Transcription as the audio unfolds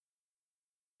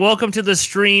Welcome to the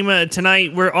stream.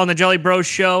 Tonight, we're on the Jelly Bros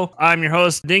Show. I'm your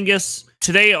host, Dingus.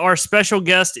 Today, our special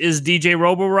guest is DJ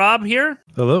RoboRob here.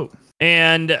 Hello.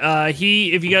 And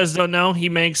he, if you guys don't know, he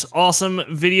makes awesome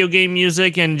video game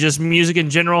music and just music in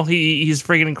general. He's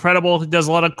freaking incredible. He does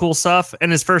a lot of cool stuff.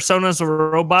 And his persona is a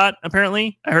robot,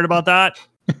 apparently. I heard about that.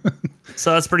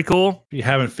 So that's pretty cool. You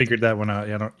haven't figured that one out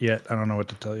yet. I don't know what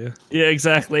to tell you. Yeah,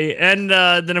 exactly. And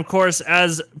then, of course,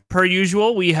 as per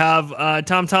usual, we have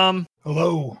Tom.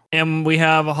 Hello. And we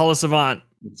have Hollow Savant.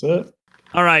 That's it.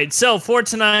 All right. So for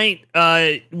tonight,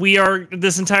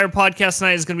 this entire podcast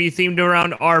tonight is going to be themed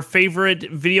around our favorite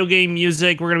video game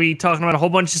music. We're going to be talking about a whole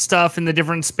bunch of stuff in the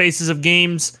different spaces of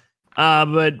games.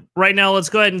 But right now, let's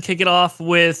go ahead and kick it off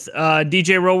with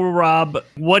DJ RoboRob.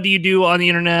 What do you do on the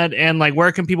internet, and like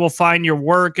where can people find your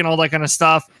work and all that kind of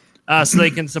stuff so they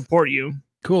can support you?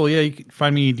 Cool. Yeah, you can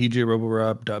find me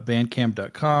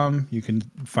djroborob.bandcamp.com. You can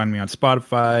find me on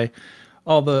Spotify,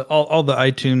 all the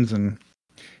iTunes and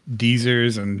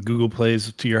Deezers and Google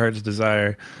Plays to your heart's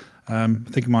desire. I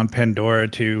think I'm on Pandora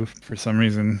too for some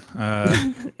reason.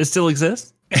 It still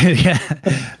exists? Yeah.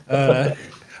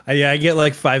 I get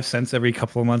like 5 cents every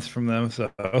couple of months from them. So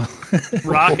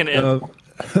rocking it.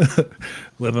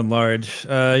 Living large.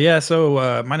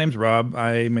 So my name's Rob.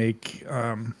 I make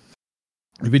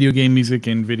video game music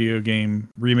and video game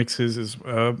remixes is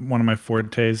one of my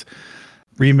fortes.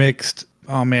 Remixed.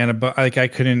 Oh man, but like I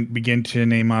couldn't begin to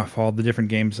name off all the different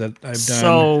games that I've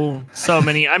done. So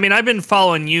many. I mean, I've been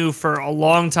following you for a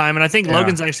long time, and I think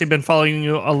Logan's actually been following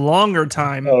you a longer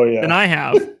time than I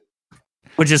have,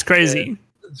 which is crazy.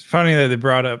 It's funny that you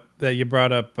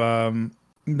brought up the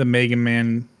Mega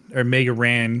Man or Mega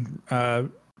Ran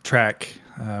track.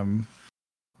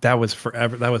 That was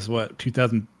forever. That was what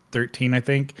 2013, I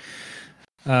think.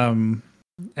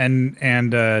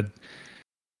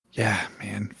 Yeah,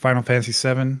 man, Final Fantasy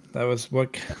VII. That was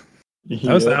what.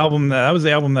 That was the album. That was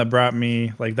the album that brought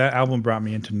me. Like that album brought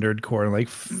me into nerdcore. Like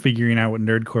figuring out what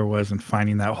nerdcore was and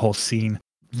finding that whole scene.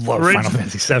 Love Final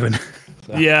Fantasy VII.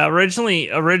 So. Yeah,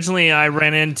 originally I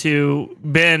ran into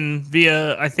Ben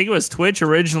via, I think it was Twitch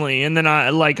originally, and then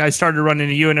I started running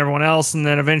into you and everyone else, and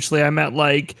then eventually I met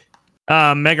like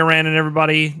Mega Ran and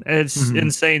everybody. It's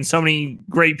insane. So many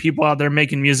great people out there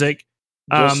making music.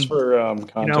 Just for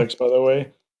context, by the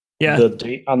way. Yeah. The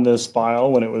date on this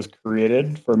file when it was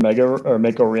created for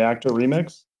Mako Reactor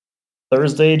Remix,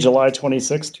 Thursday, July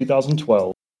 26,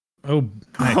 2012. Oh,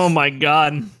 nice. Oh my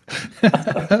God.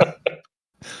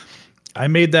 I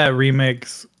made that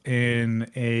remix in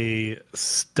a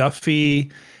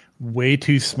stuffy, way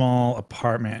too small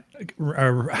apartment,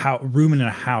 or room in a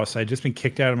house. I'd just been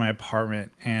kicked out of my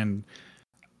apartment, and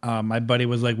my buddy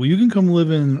was like, well, you can come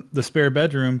live in the spare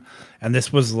bedroom. And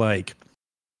this was like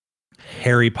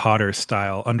Harry Potter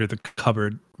style under the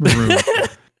cupboard room.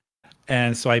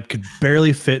 And so I could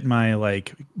barely fit my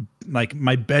like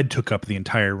my bed took up the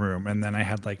entire room, and then I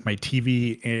had like my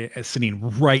TV sitting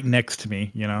right next to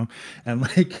me, and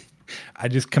like I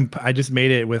just made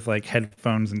it with like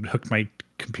headphones and hooked my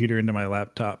computer into my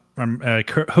laptop,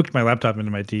 hooked my laptop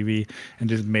into my TV, and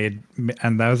just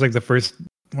and that was like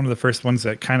one of the first ones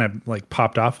that kind of like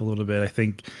popped off a little bit. I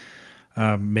think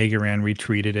Mega Ran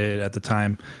retweeted it at the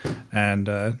time, and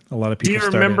a lot of people.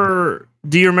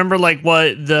 Do you remember like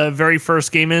what the very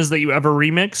first game is that you ever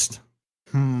remixed?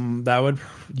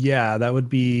 That would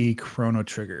be Chrono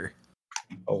Trigger.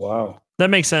 Oh wow, that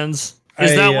makes sense.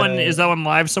 Is that one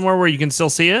live somewhere where you can still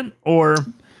see it, or?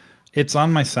 It's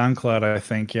on my SoundCloud, I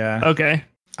think. Yeah. Okay.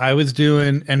 I was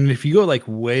doing, and if you go like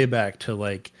way back to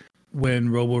like when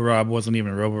RoboRob wasn't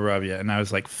even RoboRob yet, and I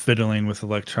was like fiddling with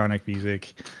electronic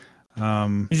music.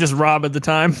 You just Rob at the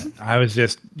time. I was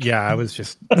just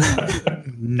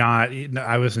not.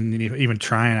 I wasn't even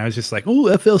trying. I was just like,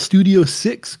 oh, FL Studio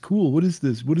 6, cool. What is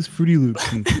this? What is Fruity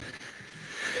Loops? And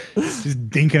just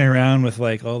dinking around with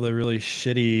like all the really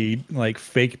shitty like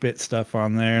fake bit stuff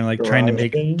on there, and like trying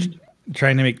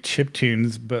to make chip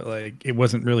tunes, but like it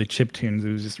wasn't really chip tunes.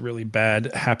 It was just really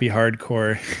bad happy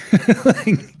hardcore.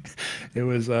 It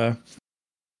was. I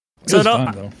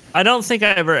don't think I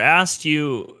ever asked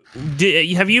you.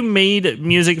 Have you made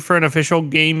music for an official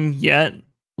game yet?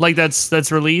 Like that's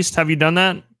released? Have you done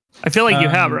that? I feel like you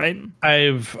have, right?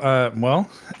 I've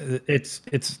it's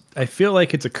I feel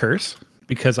like it's a curse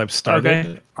because I've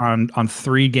started on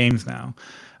 3 games now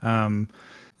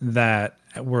that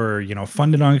were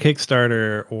funded on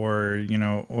Kickstarter or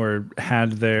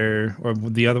had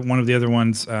one of the other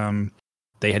ones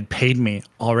they had paid me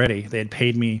already. They had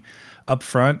paid me up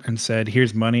front and said,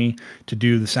 here's money to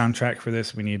do the soundtrack for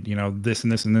this. We need, this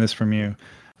and this and this from you.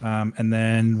 And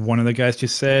then one of the guys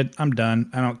just said, "I'm done.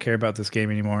 I don't care about this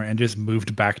game anymore," and just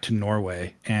moved back to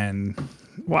Norway. And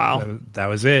Wow. that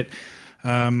was it.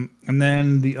 And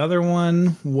then the other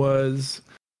one was,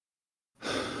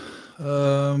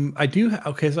 I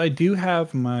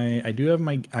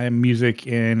have music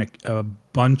in a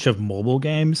bunch of mobile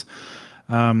games,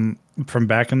 from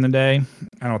back in the day.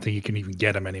 I don't think you can even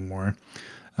get them anymore.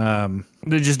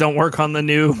 They just don't work on the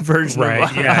new version of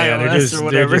iOS or they're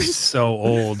whatever. just so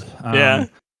old. Yeah.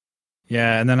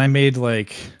 Yeah, and then I made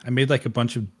like a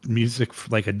bunch of music for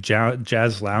like a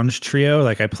jazz lounge trio.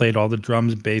 Like I played all the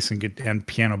drums, bass, and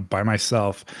piano by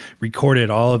myself. Recorded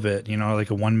all of it, like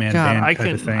a one-man band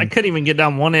type of thing. I couldn't even get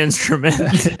down one instrument.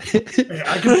 Hey,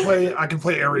 I can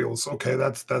play aerials. Okay,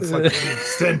 that's like the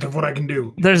extent of what I can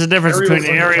do. There's a difference Aerials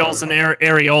between aerials and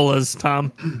areolas,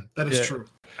 Tom. That is true.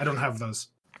 I don't have those.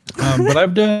 But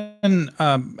I've done,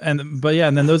 and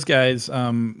then those guys,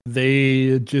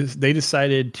 they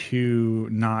decided to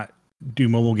not do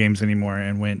mobile games anymore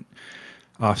and went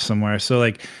off somewhere. So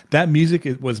like that music,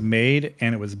 it was made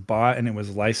and it was bought and it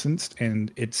was licensed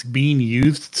and it's being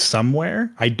used somewhere.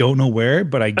 I don't know where,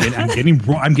 but I'm getting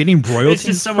royalties. It's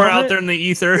just somewhere from out it. there in the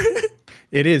ether.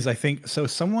 It is, I think. So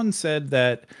someone said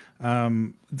that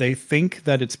they think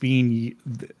that it's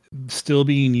still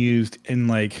being used in,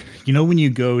 like, when you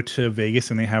go to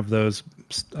Vegas and they have those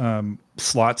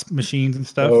slots machines and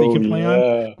stuff that you can play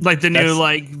on. Like the new,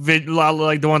 like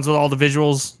the ones with all the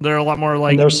visuals. They're a lot more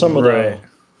like. And there's some of they're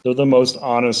the most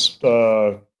honest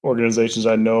organizations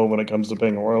I know when it comes to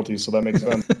paying royalties, so that makes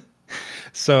sense.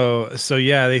 So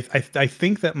yeah, I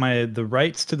think that the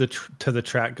rights to the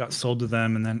track got sold to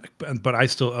them, and then but I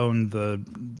still own I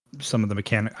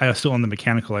still own the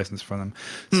mechanical license for them.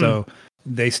 So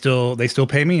they still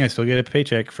pay me. I still get a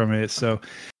paycheck from it. So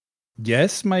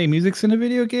yes, my music's in a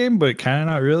video game, but kind of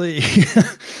not really.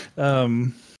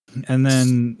 And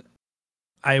then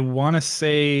I want to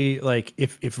say, like,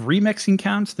 if remixing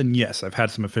counts, then yes, I've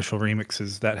had some official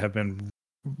remixes that have been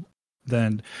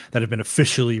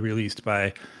officially released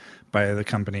by the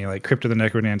company, like Crypt of the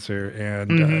Necrodancer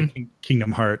and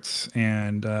Kingdom Hearts,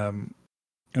 and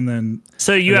then.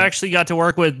 So you actually got to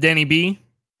work with Danny B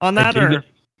on that,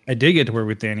 I did get to work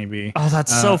with Danny B. Oh,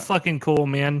 that's so fucking cool,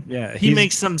 man. Yeah, he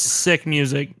makes some sick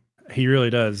music. He really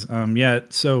does. Yeah.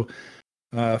 So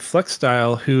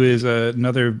Flexstyle, who is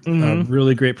another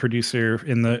really great producer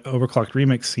in the Overclocked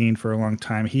remix scene for a long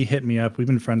time, he hit me up. We've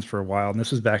been friends for a while, and this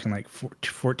was back in like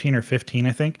 14 or 15,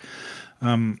 I think.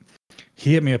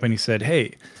 He hit me up and he said,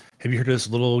 "Hey, have you heard of this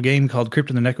little game called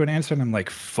Crypt of the Necrodancer?" And I'm like,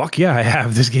 "Fuck yeah, I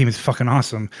have. This game is fucking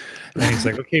awesome." And he's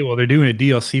like, "Okay, well, they're doing a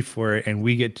DLC for it, and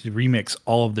we get to remix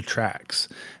all of the tracks."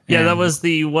 Yeah, and that was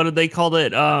what did they call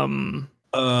it? Overclocked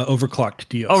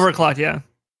DLC. Overclocked, yeah.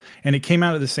 And it came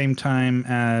out at the same time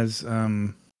as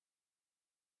what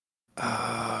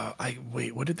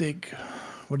did they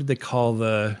call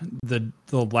the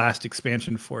last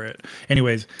expansion for it?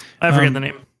 Anyways, I forget the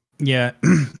name. Yeah,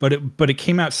 but it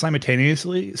came out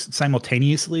simultaneously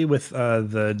with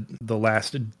the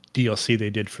last DLC they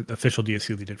did for the official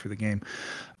DLC they did for the game.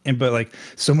 But like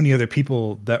so many other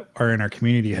people that are in our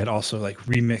community had also like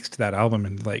remixed that album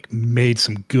and like made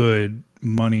some good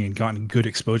money and gotten good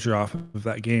exposure off of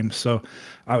that game. So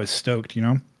I was stoked,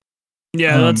 Yeah,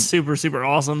 that's super, super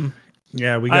awesome.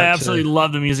 Yeah, I absolutely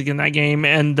love the music in that game,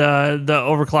 and the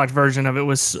overclocked version of it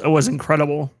was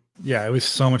incredible. Yeah, it was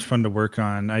so much fun to work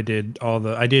on. I did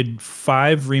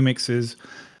 5 remixes.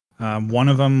 One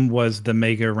of them was the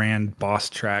Mega Ran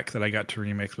boss track that I got to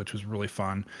remix, which was really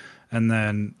fun. And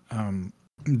then I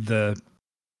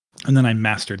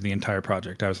mastered the entire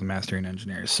project. I was the mastering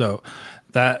engineer. So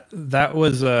that's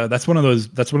one of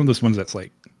those ones that's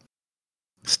like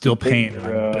still paying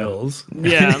my bills.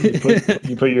 Yeah.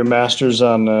 you put your masters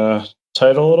on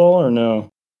Tidal at all, or no?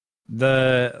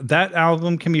 That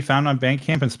album can be found on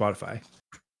Bandcamp and Spotify.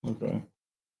 Okay.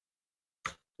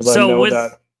 Because I know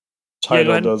that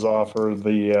Tidal does offer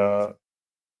the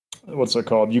what's it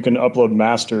called? You can upload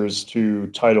masters to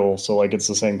Tidal, so like it's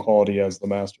the same quality as the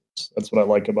masters. That's what I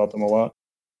like about them a lot.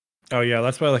 Oh yeah,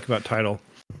 that's what I like about Tidal.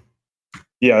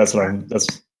 Yeah,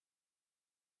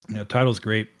 yeah, Tidal's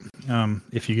great.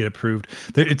 If you get approved,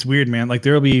 it's weird, man. Like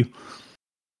there'll be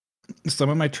some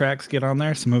of my tracks get on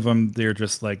there. Some of them they're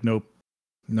just like, nope,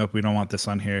 we don't want this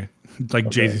on here. Like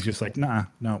okay. Jay-Z's just like, nah,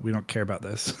 no, we don't care about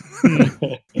this.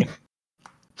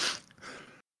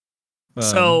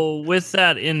 So with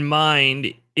that in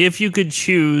mind, if you could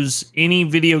choose any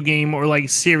video game or like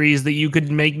series that you could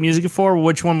make music for,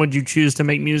 which one would you choose to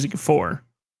make music for?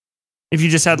 If you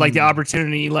just had like the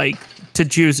opportunity like to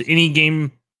choose any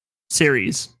game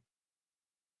series.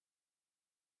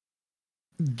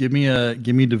 Give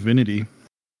me Divinity.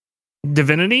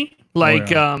 Divinity?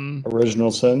 Like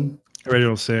Original Sin?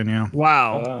 Original Sin, yeah.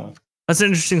 Wow. That's an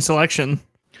interesting selection.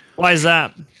 Why is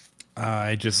that?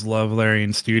 I just love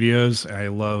Larian Studios. I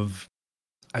love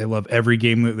every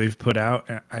game that they've put out.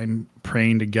 I'm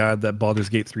praying to God that Baldur's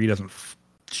Gate 3 doesn't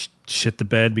shit the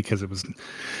bed, because it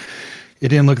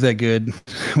didn't look that good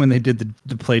when they did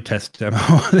the play test demo.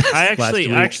 I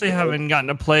actually haven't gotten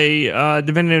to play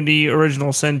Divinity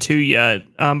Original Sin 2 yet,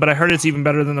 but I heard it's even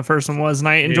better than the first one was, and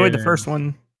I enjoyed the first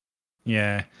one.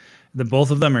 Yeah,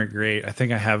 both of them are great. I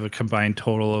think I have a combined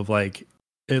total of like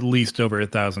at least over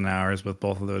 1,000 hours with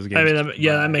both of those games. I mean,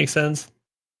 that makes sense.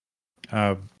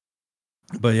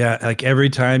 But yeah, like every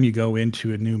time you go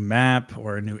into a new map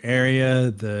or a new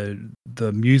area,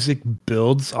 the music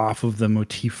builds off of the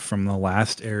motif from the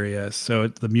last area. So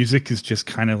the music is just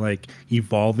kind of like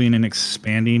evolving and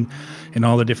expanding in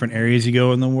all the different areas you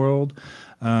go in the world.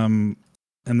 And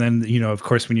then, of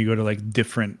course, when you go to like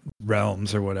different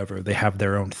realms or whatever, they have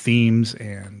their own themes.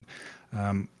 And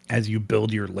as you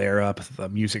build your lair up, the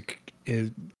music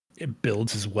it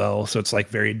builds as well, so it's like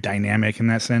very dynamic in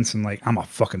that sense. And like, I'm a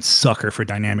fucking sucker for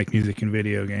dynamic music in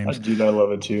video games. I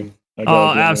love it too. Oh,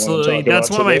 absolutely, that's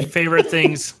one of my favorite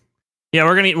things. Yeah,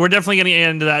 we're definitely gonna get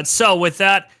into that. So with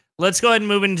that, let's go ahead and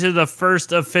move into the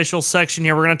first official section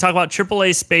here. We're gonna talk about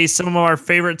AAA Space, some of our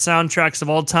favorite soundtracks of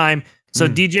all time. So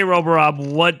DJ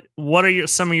Roborob, what are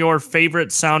some of your favorite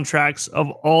soundtracks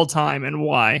of all time and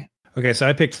why? Okay, so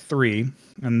I picked 3.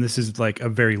 And this is like a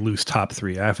very loose top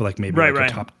 3. I have like maybe a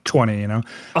top 20,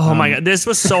 Oh my God. This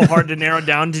was so hard to narrow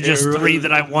down to just 3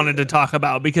 that I wanted to talk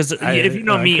about, because if you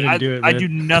know me, I do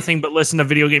nothing but listen to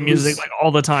video game music like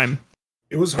all the time.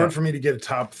 It was hard for me to get a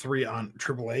top 3 on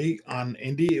AAA. On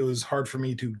indie, it was hard for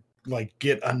me to like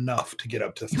get enough to get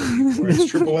up to 3. Whereas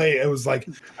AAA, it was like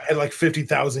I had like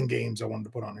 50,000 games I wanted to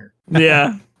put on here.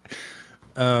 Yeah.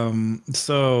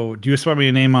 So do you just want me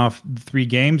to name off 3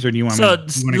 games, or do you want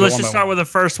let's just start with the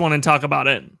first one and talk about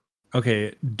it.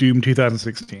 Okay, Doom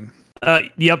 2016.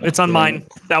 Yep, it's on mine.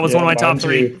 That was one of my top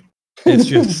 3. It's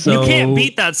just so... You can't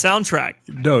beat that soundtrack.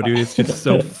 No, dude, it's just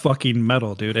so fucking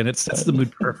metal, dude, and it sets the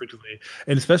mood perfectly.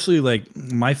 And especially like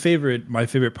my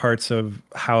favorite parts of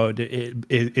how it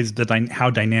is how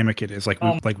dynamic it is. Like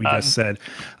we just said,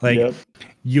 like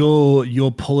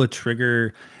you'll pull a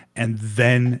trigger, and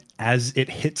then as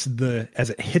the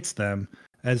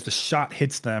shot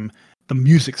hits them, the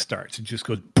music starts. It just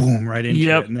goes boom right into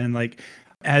it. And then like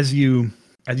as you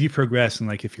progress, and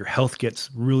like if your health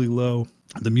gets really low,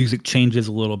 the music changes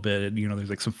a little bit. There's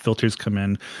like some filters come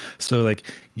in, so like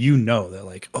that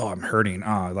like, oh, I'm hurting.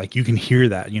 Like you can hear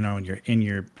that in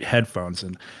your headphones,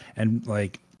 and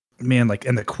like, man, like,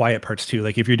 and the quiet parts too.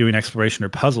 Like if you're doing exploration or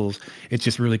puzzles, it's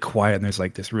just really quiet, and there's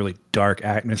like this really dark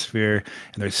atmosphere,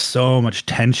 and there's so much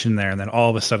tension there, and then all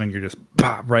of a sudden you're just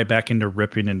right back into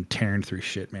ripping and tearing through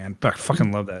shit, man. But I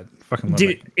fucking love that.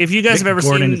 Dude, if you guys have ever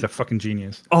Gordon seen, is a fucking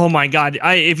genius. Oh my God!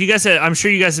 I'm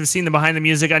sure you guys have seen the behind the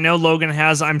music. I know Logan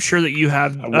has. I'm sure that you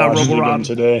have. Roborob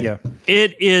today. Yeah,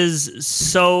 it is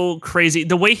so crazy.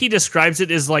 The way he describes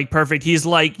it is like perfect. He's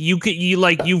like the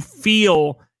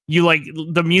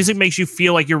music makes you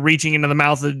feel like you're reaching into the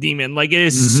mouth of the demon. Like it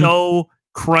is so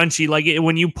crunchy. Like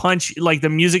when you punch, like the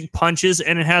music punches,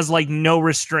 and it has like no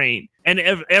restraint. And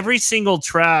every single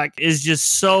track is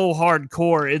just so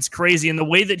hardcore. It's crazy. And the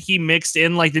way that he mixed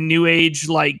in like the new age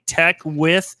like tech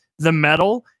with the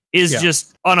metal is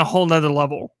just on a whole nother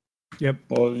level. Yep.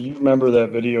 Well, you remember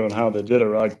that video and how they did it,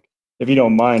 right? If you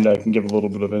don't mind, I can give a little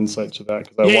bit of insight to that,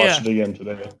 because I watched it again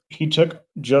today. He took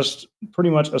just pretty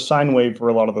much a sine wave for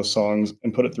a lot of the songs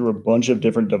and put it through a bunch of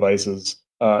different devices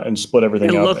and split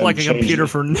everything up. It looked like a computer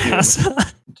for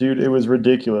NASA. Dude, it was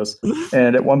ridiculous.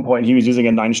 And at one point, he was using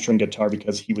a 9-string guitar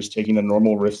because he was taking the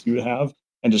normal riffs you would have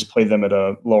and just played them at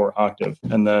a lower octave.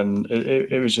 And then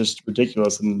it was just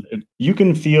ridiculous. And you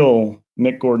can feel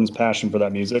Mick Gordon's passion for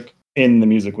that music in the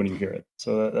music when you hear it.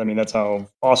 So, that's how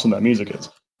awesome that music is.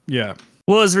 Yeah.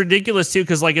 Well, it's ridiculous too,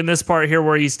 because like in this part here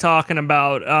where he's talking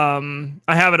about,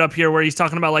 I have it up here where he's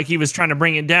talking about like he was trying to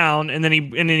bring it down, and then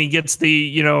he gets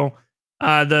the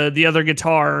the other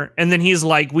guitar, and then he's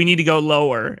like, we need to go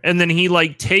lower, and then he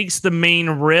like takes the main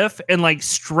riff and like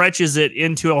stretches it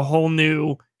into a whole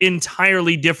new,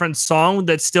 entirely different song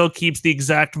that still keeps the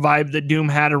exact vibe that Doom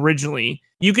had originally.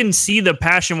 You can see the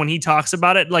passion when he talks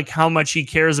about it, like how much he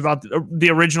cares about the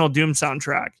original Doom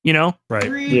soundtrack,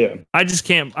 Right. Yeah.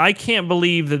 I can't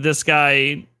believe that this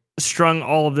guy strung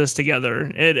all of this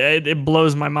together. It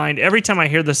blows my mind. Every time I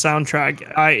hear the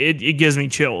soundtrack, it gives me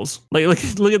chills. Like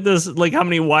look at this, like how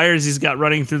many wires he's got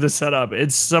running through the setup.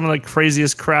 It's some of the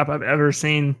craziest crap I've ever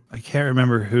seen. I can't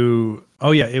remember who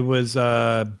Oh yeah, it was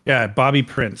Bobby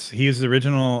Prince. He is the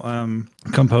original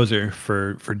composer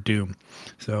for Doom.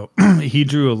 So he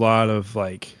drew a lot of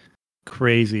like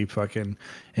crazy fucking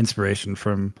inspiration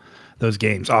from those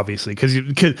games, obviously, because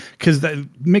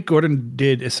Mick Gordon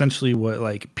did essentially what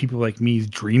like people like me's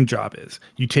dream job is.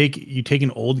 You take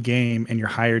an old game and you're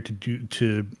hired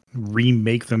to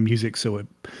remake the music so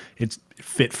it's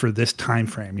fit for this time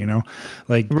frame, you know,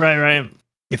 like right.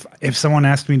 If someone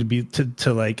asked me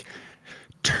to like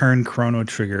turn Chrono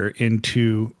Trigger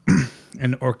into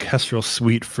an orchestral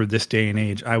suite for this day and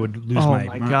age, I would lose my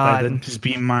mind. That'd just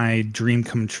be my dream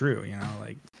come true, you know,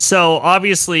 like. So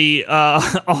obviously,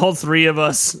 all three of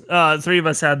us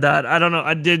had that. I don't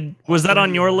know. Was that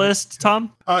on your list,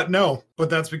 Tom? No, but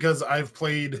that's because I've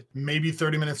played maybe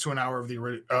 30 minutes to an hour of the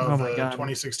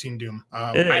 2016 Doom.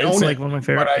 I own like it, one of my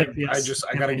favorite. But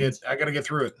I gotta get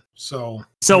through it. So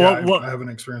what I haven't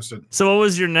experienced it. So what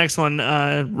was your next one,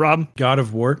 Rob? God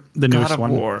of War, the newest one.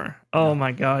 God of War. Oh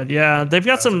my God, yeah, they've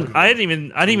got some. I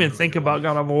didn't even think about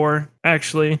God of War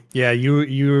actually. Yeah,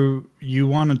 you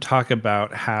want to talk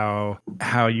about how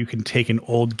you can take an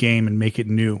old game and make it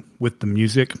new with the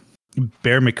music.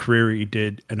 Bear McCreary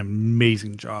did an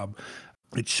amazing job.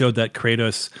 It showed that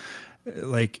Kratos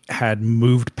like had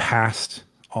moved past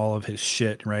all of his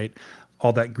shit, right?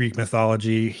 All that Greek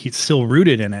mythology, he's still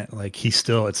rooted in it. Like it's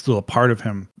still a part of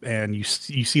him. And you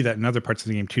see that in other parts of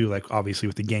the game too, like obviously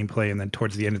with the gameplay, and then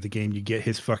towards the end of the game, you get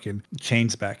his fucking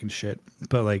chains back and shit.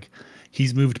 But like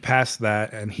he's moved past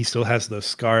that and he still has those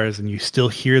scars, and you still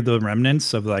hear the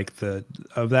remnants of like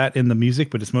of that in the music,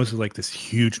 but it's mostly like this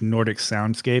huge Nordic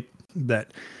soundscape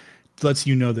that lets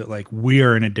you know that like we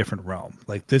are in a different realm.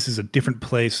 Like this is a different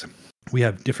place. We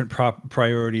have different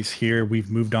priorities here. We've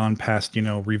moved on past, you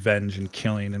know, revenge and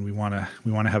killing, and we want to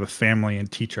have a family and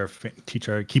keep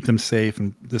them safe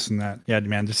and this and that. Yeah,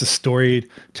 man, just the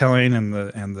storytelling and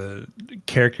the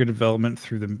character development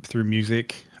through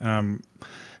music.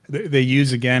 They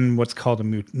use again what's called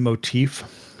a motif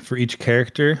for each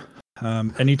character.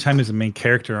 Anytime there's a main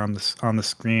character on the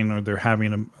screen, or they're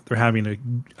having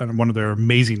one of their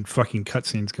amazing fucking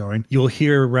cutscenes going, you'll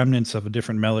hear remnants of a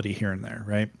different melody here and there,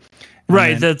 right?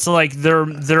 Right, that's like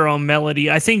their own melody.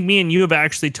 I think me and you have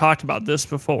actually talked about this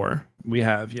before. We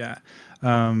have, yeah.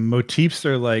 Motifs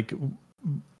are like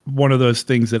one of those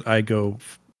things that I go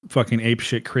fucking ape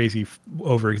shit crazy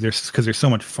over, because they're so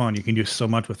much fun. You can do so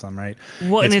much with them, right?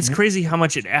 Well, and it's crazy how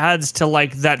much it adds to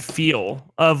like that feel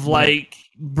of like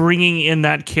bringing in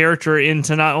that character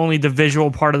into not only the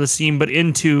visual part of the scene, but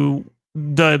into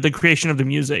the creation of the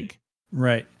music.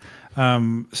 Right.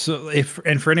 So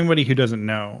for anybody who doesn't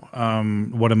know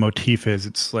what a motif is,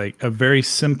 it's like a very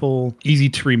simple, easy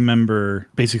to remember,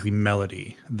 basically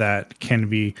melody that can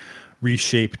be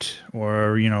reshaped,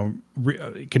 or you know,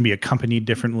 it can be accompanied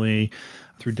differently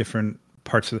through different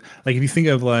parts of like if you think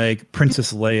of like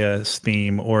Princess Leia's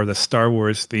theme or the Star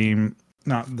Wars theme,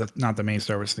 not the main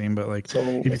Star Wars theme, but like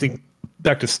if you think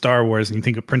back to Star Wars and you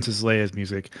think of Princess Leia's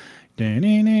music,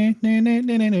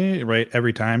 right,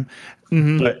 every time.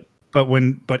 Mm-hmm.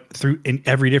 But through in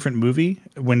every different movie,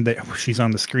 when she's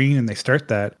on the screen and they start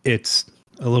that, it's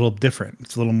a little different.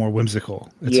 It's a little more whimsical.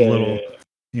 It's a little,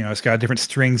 you know, it's got different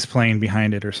strings playing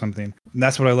behind it or something. And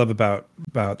that's what I love about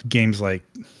games like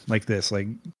this, like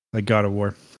God of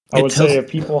War. I would say if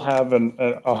people have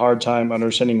a hard time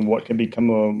understanding what can become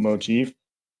a motif,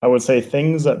 I would say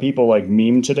things that people like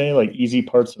meme today, like easy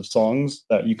parts of songs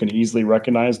that you can easily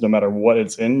recognize no matter what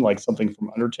it's in, like something from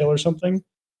Undertale or something.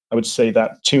 I would say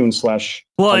that tune /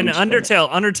 Well, and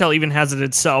Undertale even has it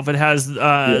itself. It has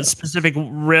specific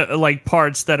like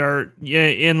parts that are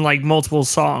in like multiple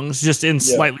songs, just in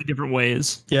slightly different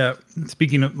ways. Yeah.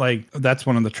 Speaking of like, that's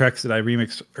one of the tracks that I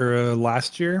remixed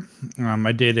last year.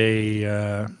 I did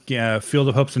a Field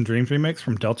of Hopes and Dreams remix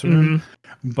from Deltarune,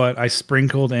 but I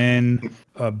sprinkled in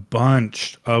a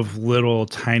bunch of little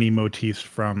tiny motifs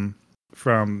from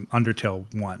Undertale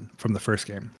 1, from the first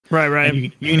game. Right. And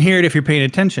you can hear it if you're paying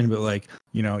attention, but like,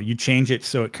 you know, you change it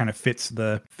so it kind of fits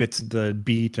the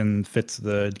beat and fits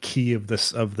the key of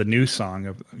the new song,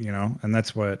 of, you know, and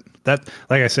that's like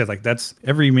I said, like that's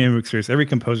every mixer's, every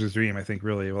composer's dream, I think,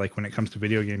 really, like when it comes to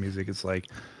video game music. It's like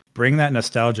bring that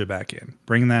nostalgia back in,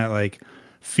 bring that like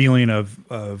feeling of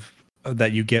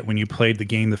that you get when you played the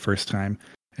game the first time,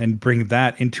 and bring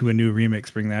that into a new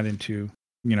remix, bring that into,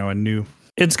 you know, a new.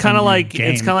 It's kind of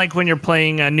like when you're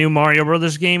playing a new Mario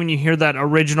Brothers game and you hear that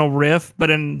original riff, but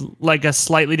in like a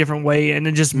slightly different way, and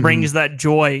it just brings that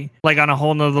joy like on a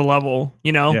whole nother level,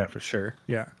 you know? Yeah, for sure.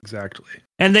 Yeah, exactly.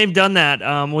 And they've done that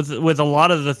with a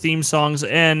lot of the theme songs,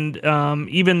 and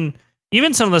even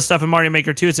Even some of the stuff in Mario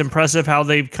Maker 2, it's impressive how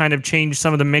they've kind of changed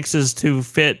some of the mixes to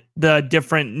fit the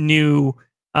different new,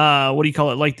 what do you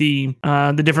call it? Like the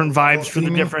different vibes for the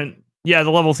different, the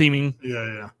level theming.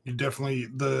 Yeah. You definitely,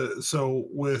 so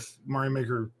with Mario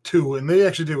Maker 2, and they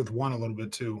actually did with 1 a little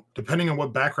bit too, depending on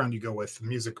what background you go with, the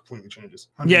music completely changes.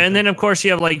 Yeah, and then of course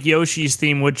you have like Yoshi's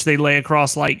theme, which they lay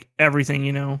across like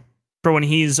everything, for when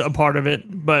he's a part of it.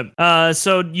 But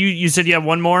so you said you have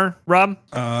one more, Rob?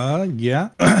 Yeah.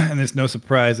 And it's no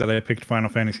surprise that I picked Final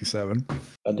Fantasy VII.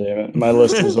 God damn it. My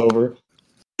list is over.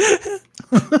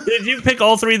 Did you pick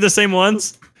all 3 of the same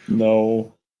ones?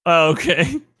 No. Oh,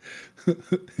 okay.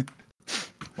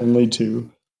 Only 2.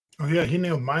 Oh yeah, he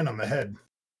nailed mine on the head.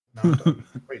 No, I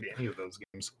haven't played any of those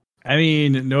games. I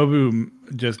mean, Nobu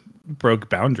just broke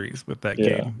boundaries with that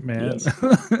game, man. Yes.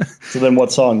 So then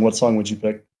what song would you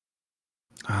pick?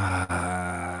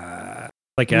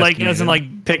 Like as in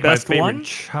like pick best my favorite one?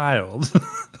 Child.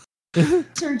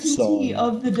 Certainty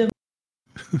of the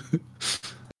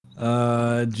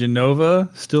Genova,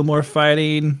 Still More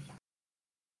Fighting.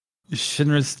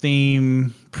 Shinra's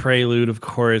theme, Prelude, of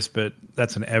course, but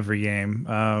that's in every game.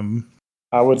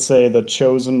 I would say The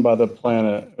Chosen by the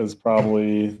Planet is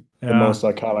probably the most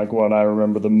iconic one I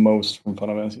remember the most from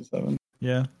Final Fantasy VII.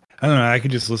 Yeah. I don't know. I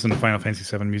could just listen to Final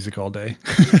Fantasy VII music all day.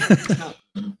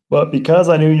 But because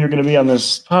I knew you were going to be on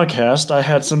this podcast, I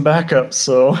had some backups,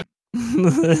 so...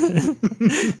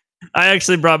 I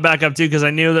actually brought back up too because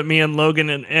I knew that me and Logan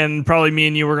and probably me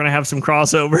and you were gonna have some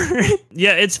crossover.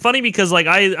 Yeah, it's funny because like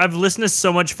I've listened to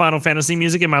so much Final Fantasy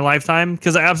music in my lifetime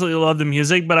because I absolutely love the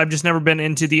music, but I've just never been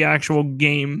into the actual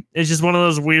game. It's just one of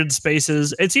those weird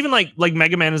spaces. It's even like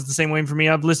Mega Man is the same way for me.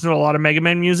 I've listened to a lot of Mega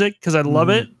Man music because I love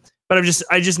it, but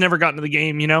I just never got into the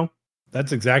game.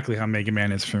 That's exactly how Mega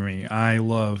Man is for me. I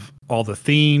love all the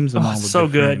themes and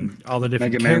all the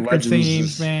different character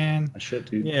themes, man.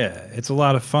 Shit, dude. Yeah, it's a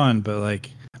lot of fun, but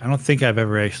like I don't think I've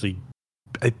ever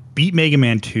I beat Mega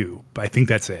Man 2, but I think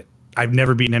that's it. I've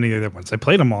never beaten any of the other ones. I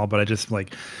played them all, but I just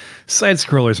like side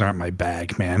scrollers aren't my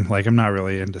bag, man. Like I'm not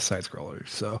really into side scrollers,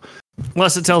 so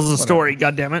unless it tells a story,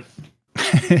 god damn it.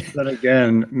 Then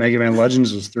again, Mega Man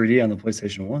Legends was 3D on the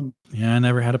PlayStation 1. Yeah, I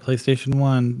never had a PlayStation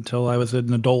 1 until I was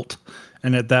an adult.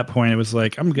 And at that point, it was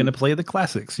like, I'm going to play the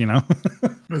classics,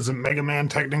 Isn't Mega Man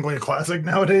technically a classic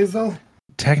nowadays, though?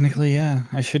 Technically, yeah.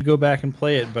 I should go back and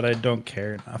play it, but I don't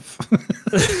care enough.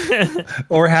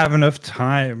 Or have enough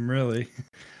time, really.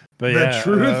 But the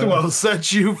truth will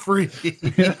set you free.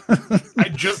 I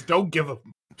just don't give a...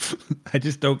 I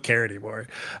just don't care anymore.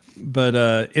 But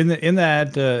in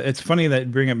that, it's funny that you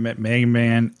bring up Mega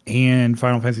Man and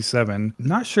Final Fantasy VII.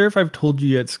 Not sure if I've told you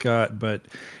yet, Scott, but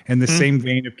in the same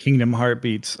vein of Kingdom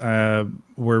Heartbeats,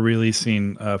 we're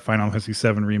releasing a Final Fantasy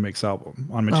VII remix album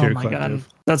on Materia Collective.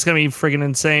 God. That's going to be friggin'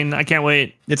 insane. I can't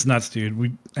wait. It's nuts, dude.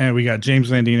 We got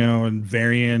James Landino and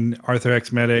Varian, Arthur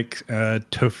X Medic,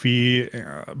 Tofi.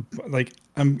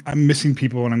 I'm missing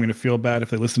people, and I'm going to feel bad if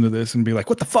they listen to this and be like,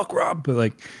 "What the fuck, Rob?" But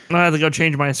like, I have to go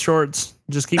change my shorts.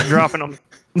 Just keep dropping them.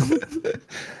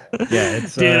 Yeah,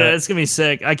 it's going to be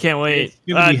sick. I can't wait.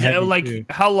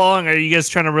 How long are you guys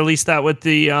trying to release that with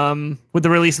the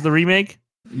release of the remake?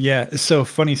 Yeah, so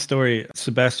funny story.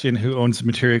 Sebastian, who owns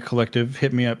Materia Collective,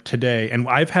 hit me up today, and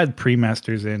I've had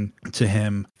pre-masters in to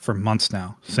him for months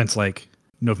now, since like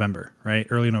November, right?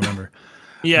 Early November.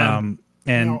 Yeah.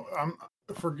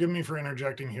 Forgive me for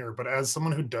interjecting here, but as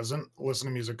someone who doesn't listen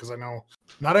to music, because I know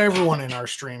not everyone in our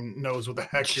stream knows what the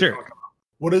heck you're talking about.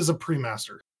 What is a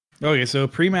pre-master? Okay, so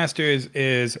pre-master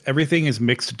is everything is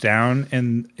mixed down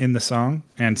in the song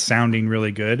and sounding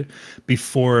really good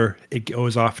before it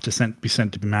goes off to be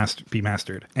sent to be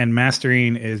mastered. And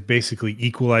mastering is basically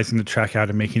equalizing the track out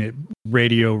and making it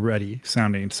radio ready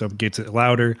sounding, so it gets it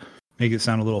louder, make it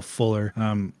sound a little fuller.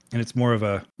 And it's more of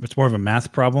a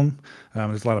math problem.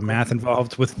 There's a lot of math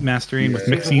involved with mastering, with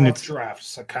mixing. It's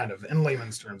drafts, kind of in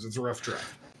layman's terms. It's a rough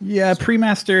draft. Yeah,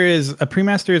 pre-master isn't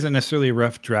necessarily a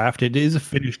rough draft. It is a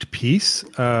finished piece.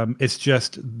 It's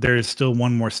just there's still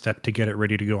one more step to get it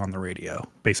ready to go on the radio,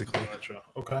 basically. Gotcha.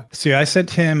 Okay. So yeah, I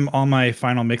sent him all my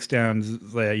final mixdowns,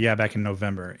 back in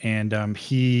November, and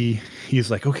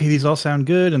he's like, okay, these all sound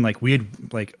good, and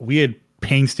we had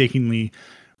painstakingly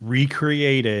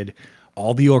recreated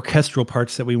all the orchestral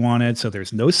parts that we wanted. So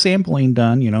there's no sampling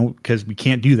done, because we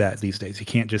can't do that these days. You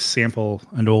can't just sample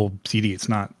an old CD. That's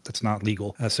not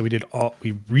legal. So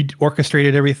we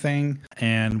orchestrated everything,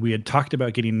 and we had talked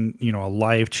about getting, a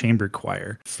live chamber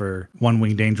choir for One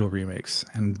Winged Angel remix.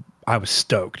 And I was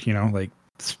stoked,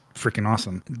 it's freaking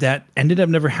awesome. That ended up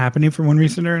never happening for one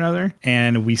reason or another.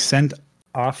 And we sent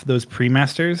off those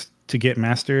pre-masters to get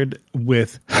mastered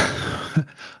with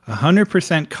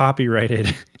 100%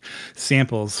 copyrighted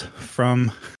samples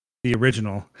from the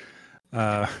original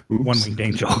One Winged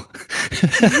Angel.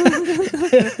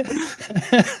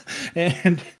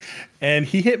 and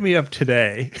he hit me up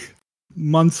today,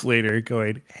 months later,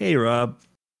 going, "Hey Rob,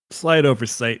 slight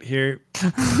oversight here.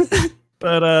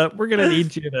 But we're gonna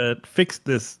need you to fix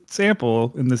this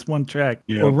sample in this one track,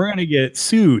 or we're gonna get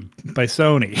sued by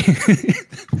Sony.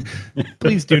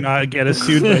 Please do not get us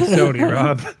sued by Sony,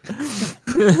 Rob."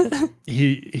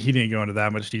 He didn't go into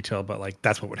that much detail, but like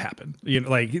that's what would happen. You know,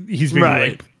 like he's being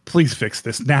like, "Please fix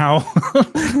this now,"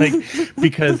 like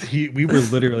because we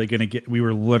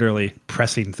were literally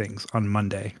pressing things on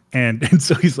Monday, and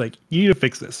so he's like, "You need to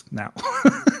fix this now."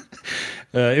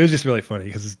 It was just really funny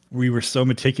because we were so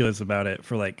meticulous about it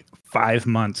for like 5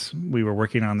 months. We were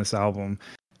working on this album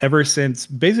ever since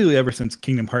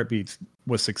Kingdom Heartbeats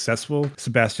was successful.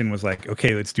 Sebastian was like,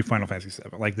 "Okay, let's do Final Fantasy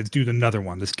VII. Like, let's do another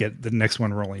one. Let's get the next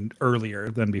one rolling earlier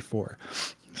than before."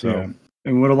 So, yeah.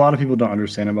 And what a lot of people don't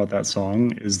understand about that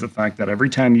song is the fact that every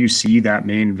time you see that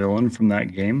main villain from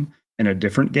that game in a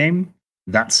different game,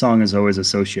 that song is always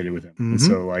associated with him. Mm-hmm. And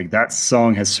so like that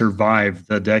song has survived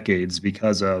the decades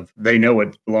because of they know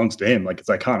it belongs to him. Like it's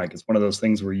iconic. It's one of those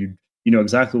things where you know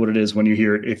exactly what it is when you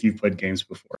hear it if you've played games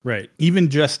before. Right. Even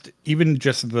just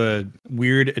the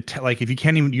weird like if you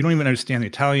don't even understand the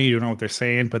Italian, you don't know what they're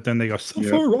saying, but then they go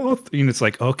Sephiroth, and it's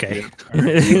like, okay.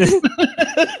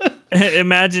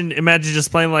 Imagine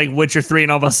just playing like Witcher 3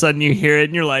 and all of a sudden you hear it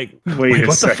and you're like, wait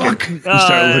what the fuck? You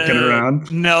start looking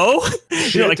around. No.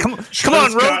 You're like, come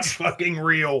on, Roach. Fucking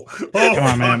real. Oh, come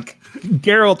on, man.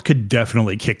 Geralt could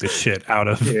definitely kick the shit out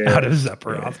of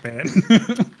Sephiroth, man.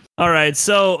 All right.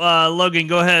 So Logan,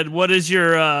 go ahead. What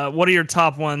are your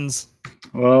top ones?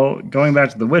 Well, going back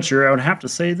to The Witcher, I would have to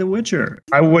say The Witcher.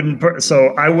 I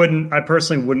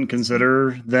personally wouldn't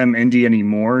consider them indie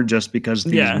anymore just because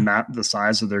these map the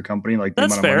size of their company, like the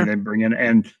amount of money they bring in,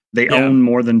 and they own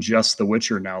more than just The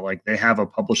Witcher now. Like they have a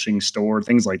publishing store,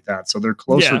 things like that. So they're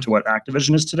closer to what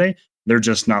Activision is today. They're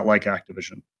just not like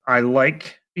Activision. I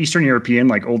like Eastern European,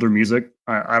 like older music.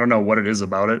 I don't know what it is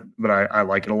about it, but I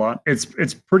like it a lot.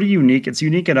 It's pretty unique. It's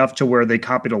unique enough to where they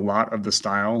copied a lot of the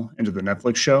style into the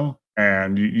Netflix show.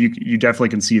 And you definitely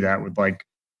can see that with like,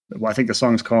 well, I think the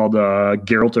song's called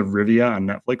Geralt of Rivia on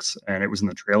Netflix, and it was in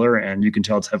the trailer, and you can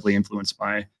tell it's heavily influenced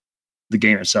by the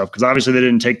game itself, because obviously they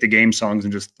didn't take the game songs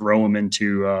and just throw them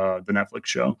into the Netflix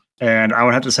show. And I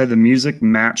would have to say the music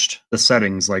matched the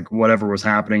settings, like whatever was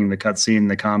happening, the cutscene,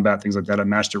 the combat, things like that. It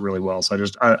matched it really well. So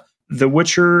The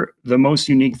Witcher, the most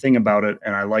unique thing about it,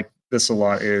 and I like this a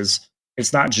lot, is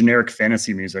it's not generic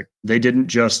fantasy music. They didn't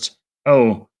just,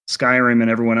 Skyrim and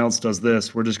everyone else does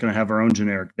this, we're just going to have our own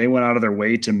generic. They went out of their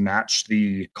way to match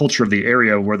the culture of the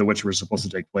area where The Witcher was supposed to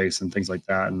take place and things like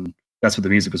that. And that's what the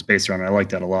music was based around. I like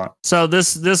that a lot. So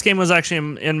this game was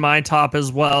actually in my top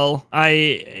as well.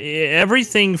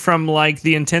 Everything from like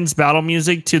the intense battle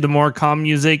music to the more calm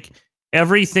music,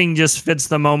 everything just fits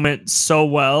the moment so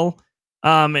well.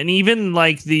 And even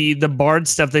like the bard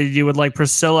stuff they do with like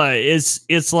Priscilla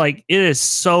it's like it is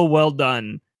so well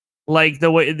done. Like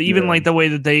the way, like the way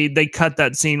that they cut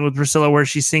that scene with Priscilla where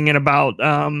she's singing about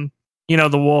the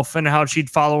wolf and how she'd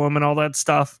follow him and all that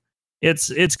stuff.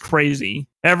 It's crazy.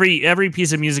 Every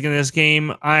piece of music in this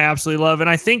game I absolutely love, and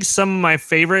I think some of my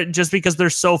favorite, just because they're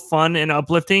so fun and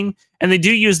uplifting, and they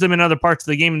do use them in other parts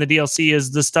of the game in the DLC,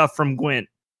 is the stuff from Gwent.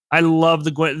 I love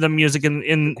the music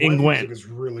in Gwent. Music is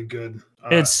really good.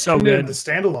 It's so good. The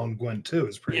standalone Gwent too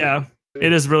is pretty. Yeah, good.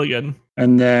 It is really good.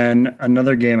 And then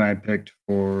another game I picked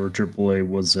for AAA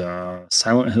was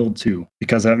Silent Hill 2,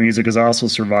 because that music has also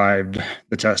survived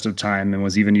the test of time and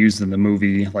was even used in the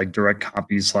movie, like direct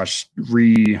copies /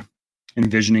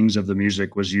 re-envisionings of the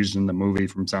music was used in the movie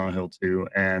from Silent Hill 2,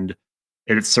 and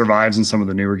it survives in some of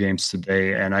the newer games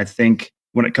today. And I think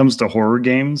when it comes to horror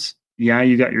games,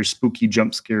 you got your spooky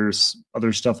jump scares,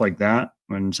 other stuff like that,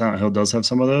 when Silent Hill does have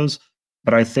some of those.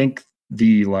 But I think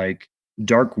the like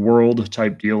dark world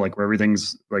type deal, like where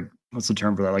everything's like, what's the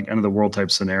term for that? Like end of the world type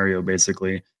scenario,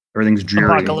 basically. Everything's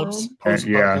dreary. Apocalypse. It's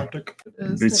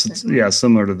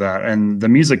similar to that. And the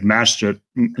music matched it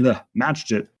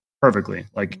perfectly.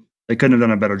 Like they couldn't have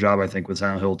done a better job, I think, with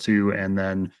Silent Hill 2. And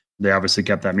then they obviously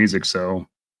kept that music, so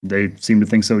they seem to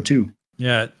think so too.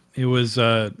 Yeah, it was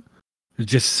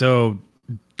just so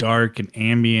dark and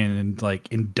ambient and like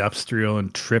industrial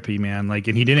and trippy, man. Like,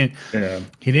 and he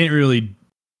didn't really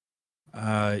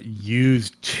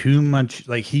use too much.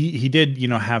 Like he did,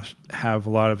 have a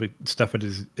lot of stuff at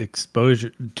his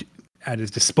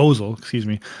disposal, excuse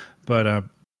me, but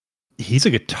he's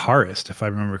a guitarist, if I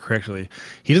remember correctly.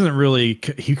 He doesn't really.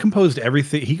 He composed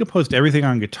everything. He composed everything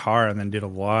on guitar, and then did a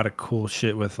lot of cool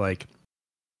shit with like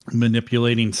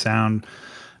manipulating sound,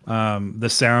 the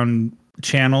sound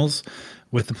channels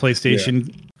with the PlayStation,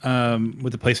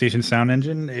 with the PlayStation sound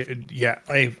engine.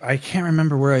 I can't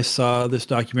remember where I saw this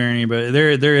documentary, but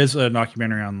there is a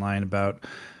documentary online about.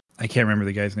 I can't remember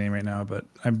the guy's name right now, but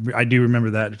I do remember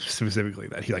that specifically,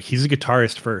 that he's a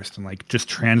guitarist first, and like just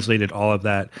translated all of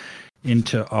that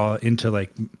into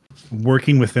like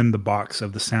working within the box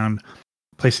of the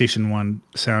PlayStation 1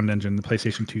 sound engine, the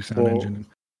PlayStation 2 sound engine.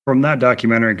 From that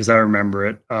documentary, because I remember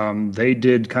it, they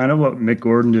did kind of what Mick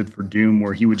Gordon did for Doom,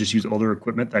 where he would just use older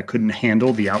equipment that couldn't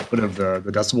handle the output of the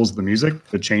decibels of the music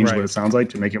to change what it sounds like,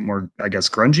 to make it more, I guess,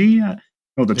 grungy. I don't know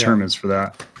what the term is for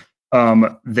that.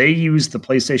 They used the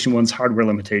PlayStation 1's hardware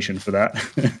limitation for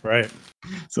that. Right.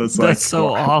 So it's that's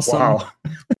so awesome. Wow.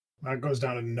 That goes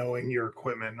down to knowing your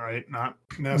equipment, right? Not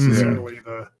necessarily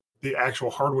the actual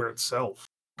hardware itself,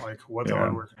 like what the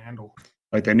hardware can handle.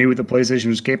 Like they knew what the PlayStation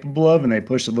was capable of, and they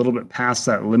pushed a little bit past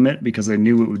that limit because they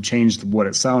knew it would change what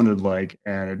it sounded like,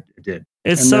 and it did.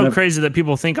 It's so crazy that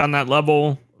people think on that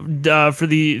level for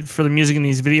the music in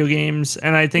these video games,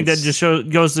 and I think that just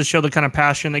goes to show the kind of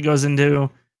passion that goes into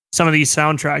some of these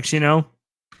soundtracks. You know?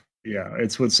 Yeah,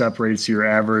 it's what separates your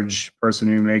average person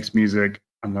who makes music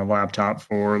on the laptop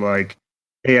for like,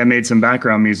 hey, I made some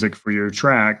background music for your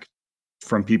track,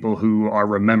 from people who are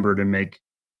remembered and make,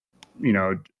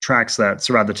 tracks that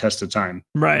survive the test of time.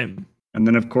 Right. And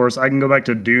then of course I can go back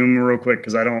to Doom real quick,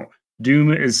 because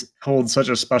Doom holds such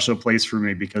a special place for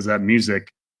me, because that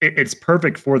music, it's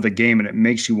perfect for the game and it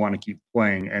makes you want to keep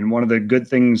playing. And one of the good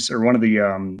things, or one of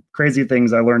the crazy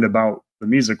things I learned about the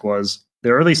music was the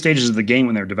early stages of the game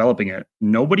when they were developing it,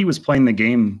 nobody was playing the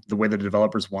game the way the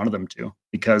developers wanted them to,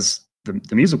 because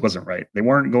the music wasn't right. They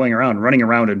weren't going around, running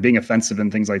around and being offensive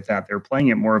and things like that. They were playing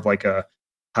it more of like a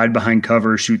hide behind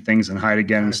cover, shoot things and hide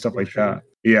again and stuff like that.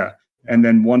 Yeah. And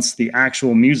then once the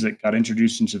actual music got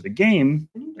introduced into the game,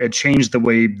 it changed the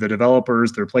way the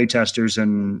developers, their play testers,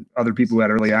 and other people who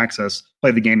had early access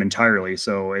play the game entirely.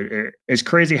 So it's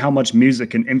crazy how much music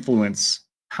can influence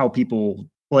how people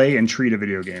play and treat a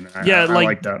video game. And I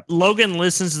like that. Logan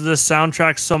listens to the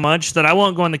soundtrack so much that I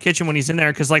won't go in the kitchen when he's in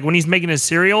there, because like when he's making his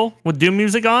cereal with Doom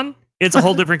music on, it's a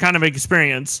whole different kind of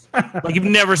experience. Like you've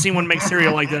never seen one make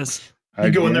cereal like this. You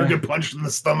go in there and get punched in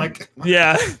the stomach.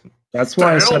 Yeah. That's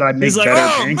why I said I'd make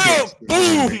better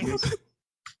pancakes.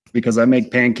 Because I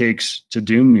make pancakes to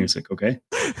Doom music, okay?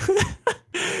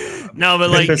 No, but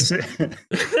like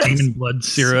demon blood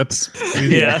syrup.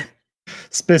 Yeah.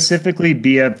 Specifically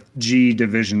BFG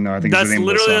Division, though. I think that's the name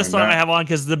literally of the song I have on,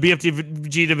 because the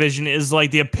BFG Division is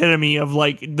like the epitome of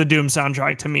like the Doom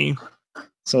soundtrack to me.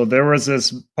 So there was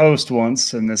this post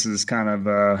once, and this is kind of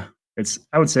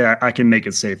I would say I can make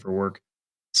it safe for work.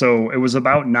 So it was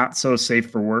about not so safe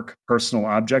for work personal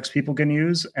objects people can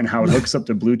use, and how it hooks up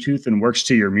to Bluetooth and works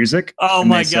to your music. Oh and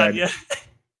my god! Yeah.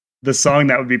 The song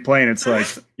that would be playing, it's like,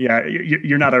 yeah,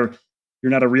 you're not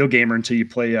a real gamer until you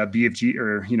play BFG,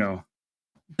 or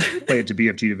play it to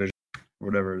BFG Division or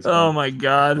whatever. It's called. My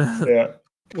god! Yeah.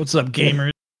 What's up,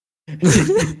 gamers?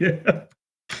 Yeah.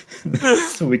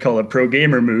 So we call it pro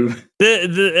gamer move.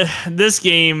 This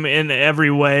game in every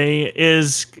way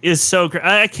is so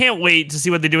I can't wait to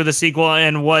see what they do with the sequel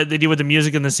and what they do with the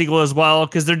music in the sequel as well,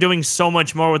 because they're doing so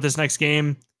much more with this next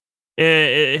game.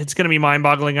 It's going to be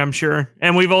mind-boggling, I'm sure.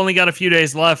 And we've only got a few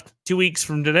days left, 2 weeks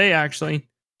from today, actually.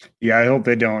 Yeah, I hope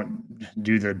they don't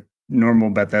do the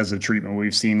normal Bethesda treatment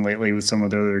we've seen lately with some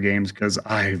of the other games, because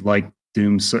I like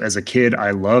Doom. So as a kid, I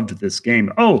loved this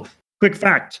game. Oh, quick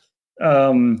fact.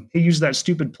 He used that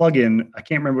stupid plugin. I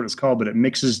can't remember what it's called, but it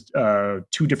mixes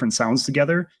two different sounds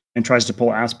together and tries to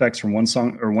pull aspects from one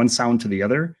song or one sound to the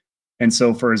other. And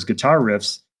so for his guitar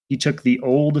riffs, he took the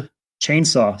old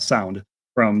chainsaw sound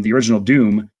from the original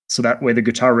Doom, so that way the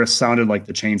guitar riff sounded like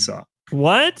the chainsaw.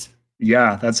 What?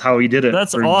 Yeah, that's how he did it.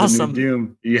 That's awesome.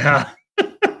 Doom. Yeah.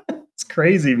 It's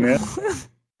crazy, man.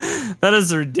 That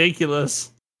is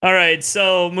ridiculous. All right,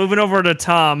 so moving over to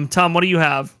Tom. Tom, what do you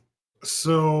have?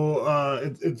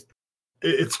 So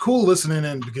it's cool listening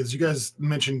in, because you guys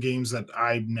mentioned games that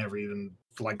I never even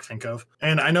think of,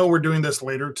 and I know we're doing this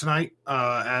later tonight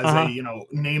as a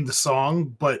name the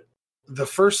song, but the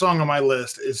first song on my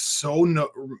list is so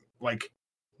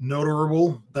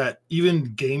notable that even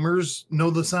gamers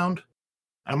know the sound.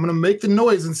 I'm gonna make the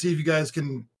noise and see if you guys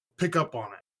can pick up on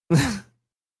it.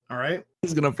 All right,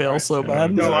 he's gonna fail so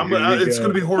bad. No, it's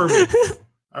gonna be horrible.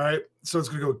 All right, so it's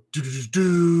gonna go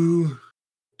do.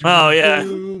 Oh yeah,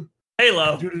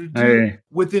 Halo. Hey.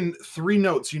 Within 3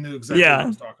 notes, you knew exactly what I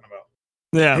was talking about.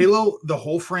 Yeah. Halo, the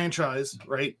whole franchise,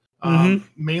 right?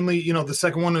 Mainly, the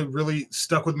second one really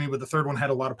stuck with me, but the third one had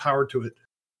a lot of power to it.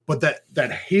 But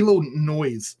that Halo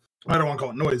noise, I don't want to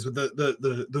call it noise, but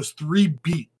those 3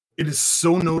 beat, it is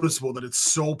so noticeable that it's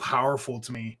so powerful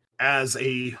to me as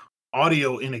a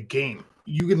audio in a game.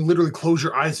 You can literally close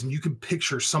your eyes and you can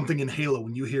picture something in Halo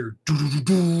when you hear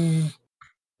doo-doo-doo-doo.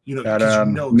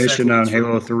 That mission on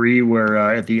Halo 3 where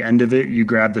at the end of it you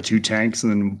grab the 2 tanks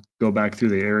and then go back through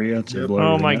the area to blow.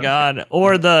 Oh my god.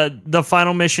 Or the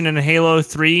final mission in Halo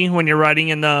 3 when you're riding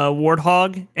in the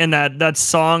Warthog and that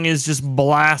song is just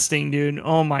blasting, dude.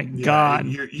 Oh my god.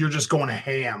 You're just going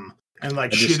ham and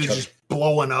shit is just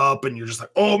blowing up and you're just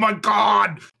like, oh my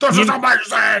god, this is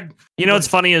amazing. You know what's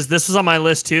funny is this was on my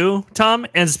list too, Tom,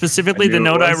 and specifically the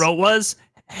note I wrote was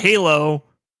Halo,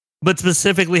 but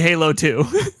specifically Halo 2.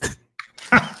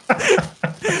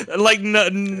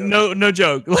 No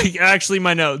joke. Actually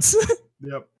my notes.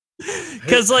 Yep.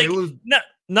 Because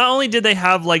not only did they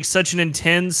have such an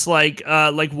intense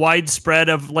widespread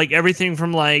of everything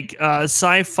from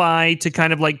sci-fi to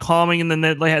kind of calming, and then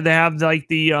they have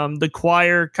the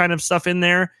choir kind of stuff in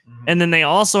there, and then they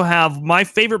also have my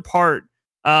favorite part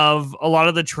of a lot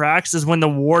of the tracks is when the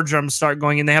war drums start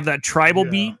going and they have that tribal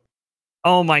beat.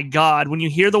 Oh my god, when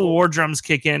you hear the war drums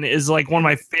kick in is one of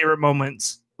my favorite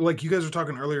moments. You guys were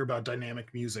talking earlier about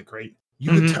dynamic music, right?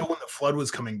 You could tell when the flood was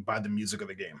coming by the music of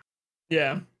the game.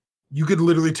 Yeah. You could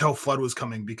literally tell flood was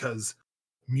coming because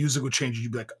music would change and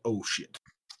you'd be like, oh shit.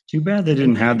 Too bad they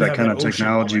didn't have that kind of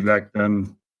technology back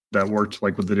then that worked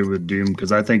like what they did with Doom,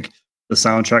 because I think the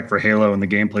soundtrack for Halo and the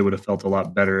gameplay would have felt a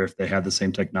lot better if they had the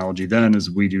same technology then as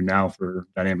we do now for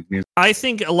dynamic music. I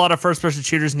think a lot of first-person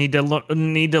shooters need to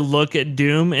look at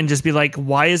Doom and just be like,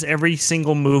 why is every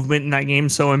single movement in that game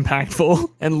so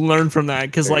impactful, and learn from that?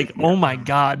 Because oh my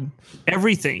god,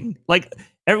 everything.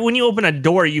 When you open a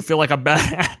door, you feel like a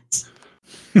badass.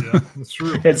 Yeah, that's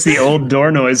true. It's the old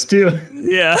door noise too.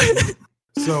 Yeah.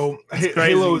 So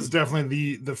Halo is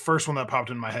definitely the first one that popped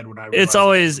in my head when I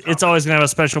realized it's always gonna have a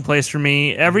special place for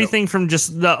me. Everything from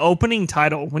just the opening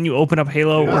title when you open up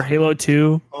Halo or Halo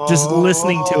 2, just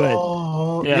listening to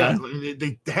it. Yeah,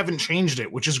 they haven't changed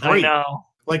it, which is great. I know.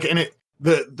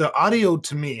 The audio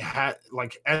to me had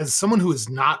as someone who is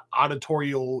not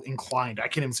auditorial inclined, I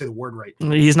can't even say the word right.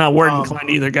 He's not word inclined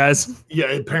either, guys. Yeah,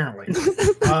 apparently.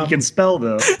 You can spell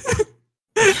though.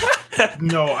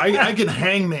 No, I can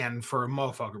hangman for a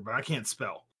motherfucker, but I can't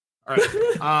spell. All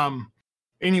right.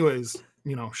 Anyways,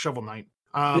 Shovel Knight.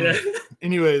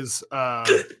 Anyways, oh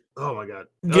my god.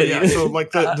 Oh, yeah. So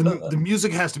the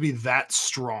music has to be that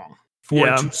strong for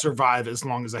it to survive as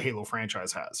long as the Halo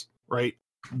franchise has, right?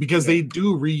 Because they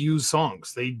do reuse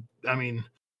songs. They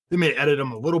may edit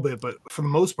them a little bit, but for the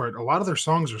most part, a lot of their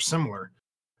songs are similar,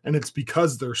 and it's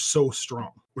because they're so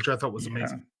strong, which I thought was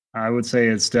amazing. I would say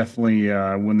it's definitely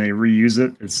when they reuse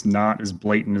it, it's not as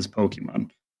blatant as Pokemon.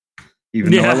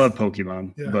 Even though I love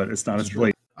Pokemon, but it's not as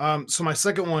blatant. So my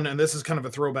second one, and this is kind of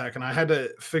a throwback, and I had to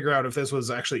figure out if this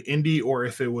was actually indie or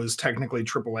if it was technically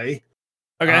AAA.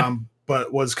 Okay.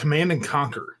 But was Command and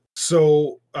Conquer.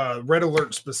 So Red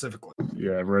Alert specifically.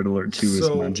 Yeah, Red Alert 2 is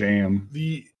my jam.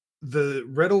 The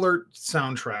Red Alert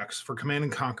soundtracks for Command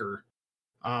and Conquer,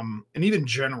 and even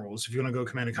Generals, if you want to go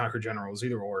Command and Conquer Generals,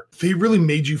 either or, they really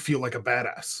made you feel like a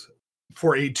badass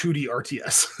for a 2D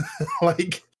RTS.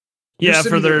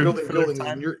 For their building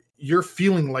and you're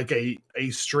feeling like a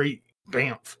straight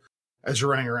Banff as you're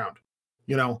running around,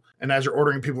 and as you're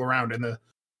ordering people around,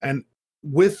 and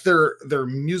with their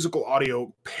musical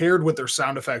audio paired with their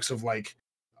sound effects of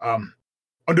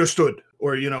understood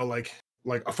or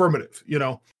affirmative,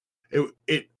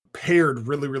 it paired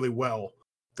really, really well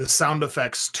the sound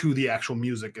effects to the actual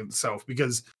music itself,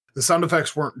 because the sound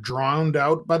effects weren't drowned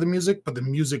out by the music, but the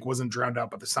music wasn't drowned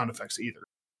out by the sound effects either.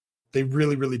 They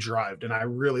really, really drived, and I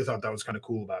really thought that was kind of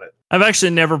cool about it. I've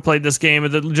actually never played this game,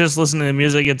 but just listening to the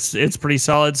music, it's pretty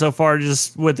solid so far,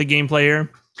 just with the gameplay here.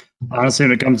 Honestly,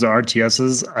 when it comes to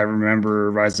RTSs, I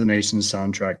remember Rise of Nations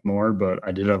soundtrack more, but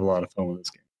I did have a lot of fun with this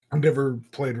game. I've never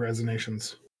played Rise of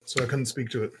Nations, so I couldn't speak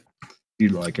to it.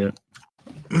 You'd like it.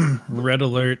 Red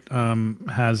Alert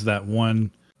has that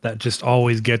one that just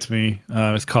always gets me.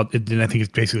 It's called, I think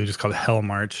it's basically just called Hell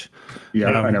March. Yeah,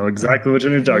 I know exactly what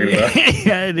you're talking about.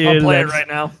 Yeah, dude, I'll play it right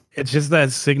now. It's just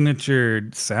that signature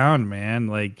sound, man.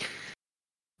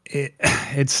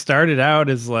 It started out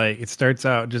as it starts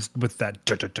out just with that,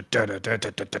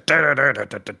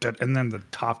 and then the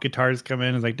top guitars come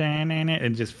in. It's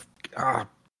and just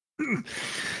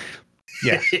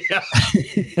yeah.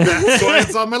 That's why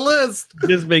it's on my list.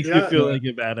 Just makes me feel like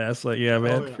a badass.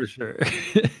 Man, for sure.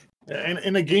 And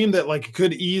in a game that like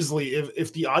could easily,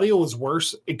 if the audio was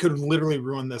worse, it could literally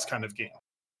ruin this kind of game.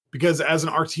 Because as an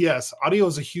RTS, audio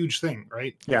is a huge thing,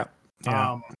 right? Yeah.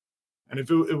 And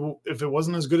if it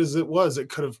wasn't as good as it was, it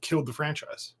could have killed the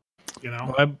franchise. You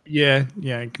know? Well, yeah.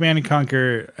 Command and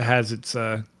Conquer has its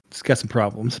got some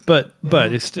problems, but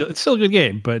it's still a good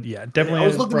game. But yeah, definitely. I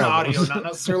was looking at audio, not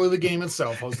necessarily the game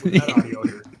itself. I was looking at audio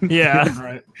here. Yeah. All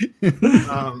right.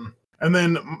 And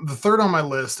then the third on my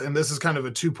list, and this is kind of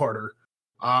a two-parter,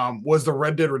 was the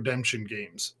Red Dead Redemption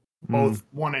games, both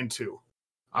 1 and 2.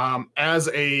 As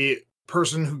a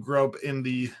person who grew up in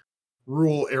the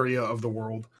rural area of the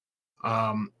world,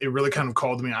 it really kind of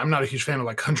called to me. I'm not a huge fan of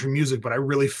like country music, but I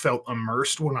really felt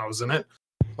immersed when I was in it.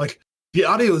 Like the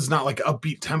audio is not like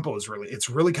upbeat tempos, really. It's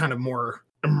really kind of more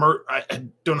I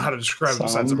don't know how to describe it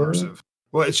besides immersive.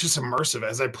 Well, it's just immersive.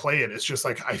 As I play it, it's just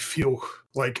like I feel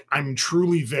like I'm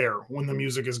truly there when the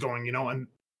music is going, you know. And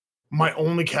my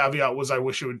only caveat was I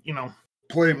wish it would, you know,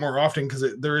 play it more often because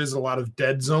there is a lot of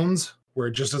dead zones where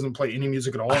it just doesn't play any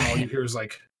music at all, and all you hear is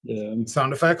like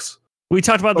sound effects. We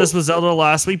talked about this with Zelda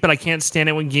last week, but I can't stand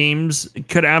it when games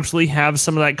could absolutely have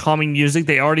some of that calming music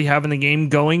they already have in the game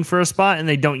going for a spot and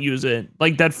they don't use it.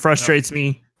 Like that frustrates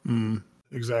me.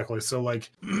 Exactly. So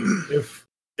like if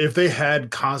they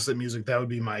had constant music, that would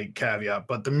be my caveat.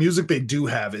 But the music they do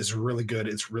have is really good.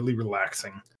 It's really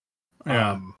relaxing.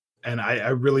 Yeah. And I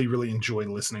really, really enjoy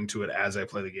listening to it as I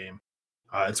play the game.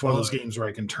 It's one of those games where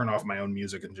I can turn off my own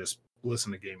music and just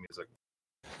listen to game music.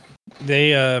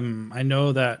 They I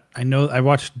remember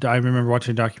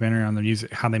watching a documentary on the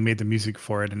music, how they made the music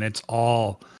for it, and it's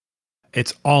all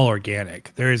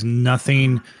organic. There is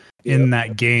nothing in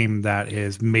that game that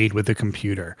is made with a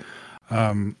computer.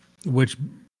 Which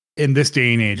in this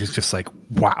day and age is just like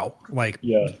wow, like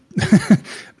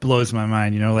blows my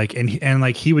mind, you know, like and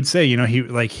like he would say, you know,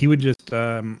 he would just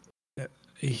Woody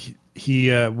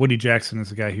Jackson is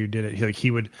the guy who did it.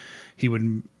 He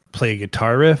would play a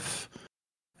guitar riff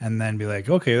and then be like,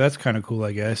 okay, that's kind of cool,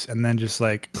 I guess. And then just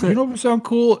like, you know what would sound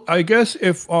cool? I guess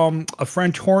if a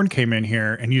French horn came in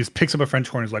here, and he just picks up a French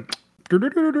horn and is like,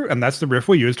 and that's the riff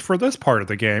we used for this part of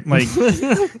the game. Like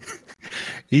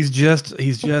he's just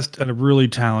a really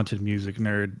talented music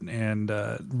nerd and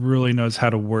really knows how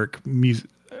to work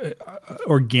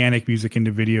organic music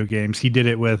into video games. He did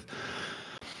it with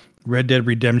Red Dead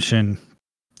Redemption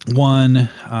 1.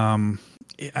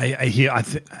 I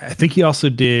think he also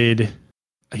did.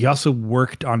 He also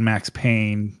worked on Max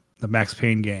Payne, the Max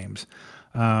Payne games,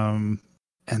 and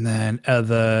then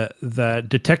the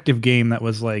detective game that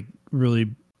was like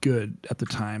really good at the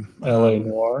time, L.A.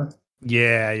 Noire.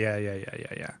 Yeah.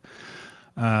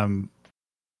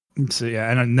 So yeah,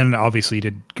 and then obviously he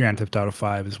did Grand Theft Auto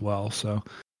 5 as well. So,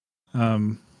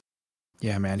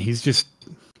 yeah, man, he's just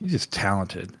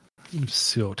talented. He's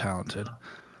so talented.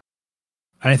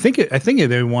 And I think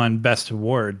they won Best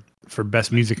Award for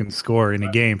Best Music and Score in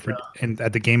a game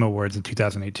at the Game Awards in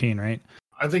 2018, right?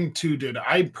 I think 2 did.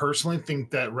 I personally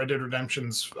think that Red Dead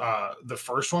Redemption's the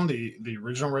first one, the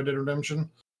original Red Dead Redemption,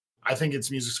 I think its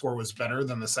music score was better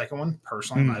than the second one,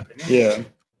 personally, in my opinion. Yeah.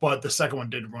 But the second one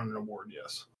did win an award,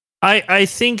 yes. I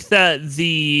think that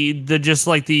the just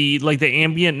like the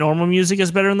ambient normal music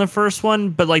is better than the first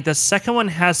one, but like the second one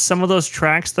has some of those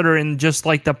tracks that are in just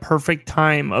like the perfect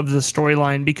time of the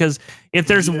storyline. Because if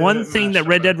there's one thing that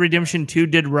Red Dead Redemption 2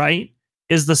 did right,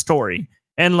 is the story.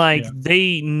 And like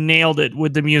they nailed it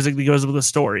with the music that goes with the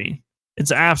story.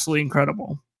 It's absolutely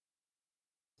incredible.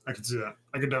 I could see that.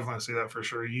 I could definitely see that for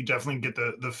sure. You definitely get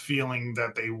the feeling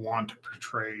that they want to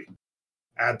portray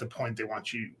at the point they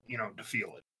want you to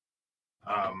feel it.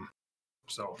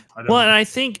 So and I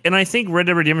think Red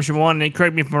Dead Redemption 1, and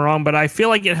correct me if I'm wrong, but I feel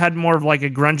like it had more of like a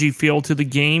grungy feel to the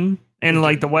game and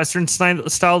like the Western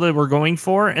style that we're going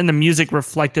for, and the music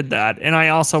reflected that. And I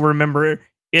also remember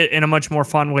it in a much more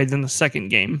fun way than the second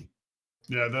game.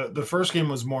 Yeah, the first game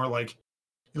was more like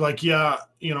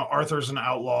Arthur's an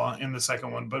outlaw in the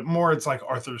second one, but more it's like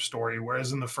Arthur's story,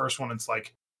 whereas in the first one it's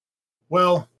like,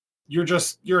 well, you're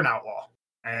an outlaw.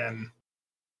 And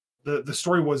the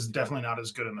story was definitely not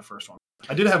as good in the first one.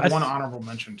 I did have one honorable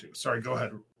mention too. Sorry, go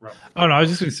ahead, Rob. Oh no, I was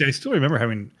just going to say I still remember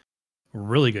having a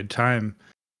really good time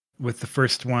with the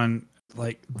first one.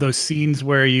 Like those scenes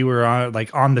where you were on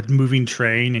the moving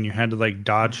train and you had to like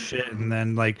dodge shit and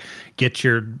then like get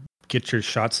your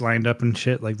shots lined up and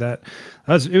shit like that.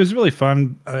 It was really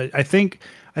fun. I think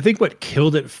what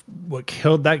killed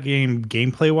that game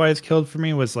gameplay wise for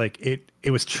me was like it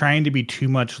was trying to be too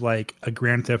much like a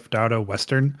Grand Theft Auto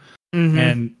Western,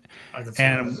 and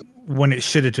when it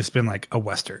should have just been like a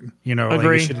Western, you know.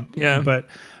 Agree. But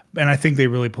And I think they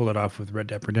really pulled it off with Red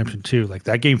Dead Redemption 2. Like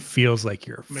that game feels like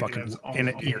you're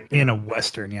you're in a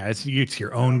Western. Yeah, it's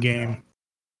your own game,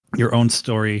 your own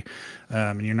story,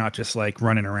 and you're not just like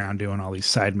running around doing all these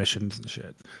side missions and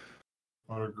shit.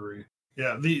 I agree.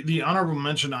 Yeah, the honorable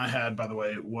mention I had, by the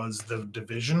way, was The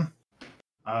Division.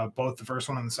 Both the first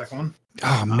one and the second one.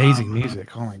 Oh, amazing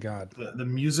music! Oh my god, the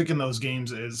music in those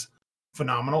games is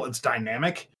phenomenal. It's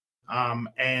dynamic,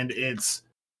 and it's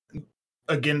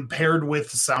again paired with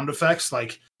sound effects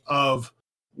like of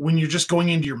when you're just going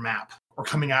into your map or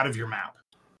coming out of your map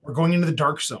or going into the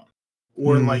dark zone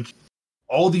or like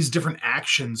all these different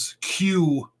actions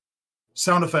cue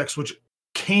sound effects which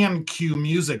can cue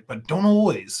music but don't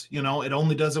always, it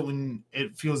only does it when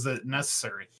it feels that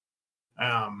necessary.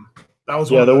 That was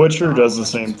The Witcher does the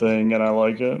same thing and I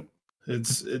like it.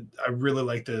 I really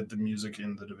like the music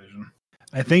in The Division.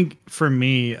 I think for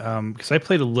me, because I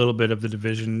played a little bit of The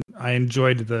Division, I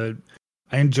enjoyed the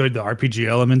RPG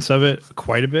elements of it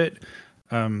quite a bit.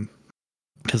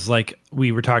 Because like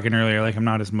we were talking earlier, like I'm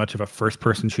not as much of a first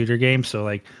person shooter game. So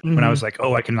like when I was like,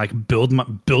 oh, I can like build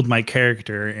my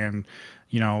character and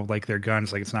like their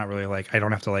guns, like it's not really like I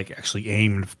don't have to like actually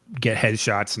aim and get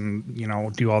headshots and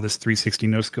do all this 360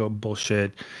 no scope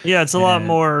bullshit. Yeah, it's a lot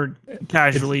more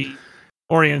casually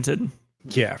oriented.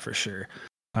 Yeah, for sure.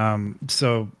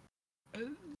 So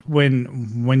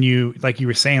when you, like you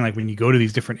were saying, like when you go to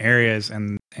these different areas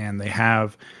and they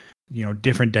have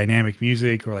different dynamic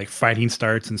music or like fighting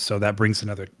starts, and so that brings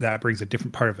a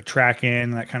different part of a track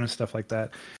in, that kind of stuff like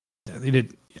that. They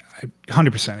did. I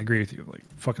 100% agree with you. Like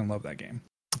fucking love that game.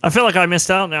 I feel like I missed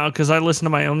out now because I listened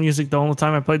to my own music the whole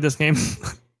time I played this game.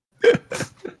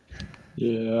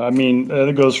 Yeah, I mean,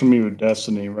 it goes for me with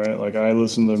Destiny, right? Like I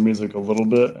listen to the music a little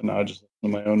bit, and I just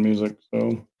listen to my own music.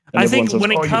 So I think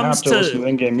when it comes to listen to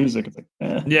in-game music, it's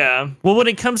like, yeah. Well, when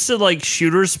it comes to like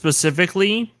shooters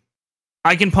specifically,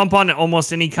 I can pump on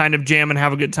almost any kind of jam and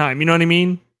have a good time. You know what I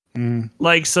mean?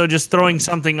 Like, so just throwing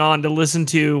something on to listen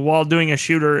to while doing a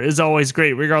shooter is always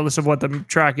great, regardless of what the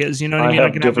track is. You know what I mean? I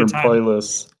have different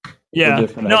playlists. Yeah.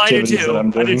 No, I do too.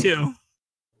 I do too.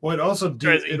 Well, it also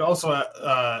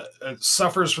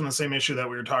suffers from the same issue that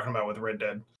we were talking about with Red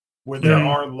Dead, where there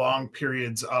are long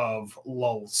periods of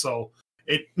lulls. So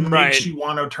it makes you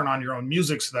want to turn on your own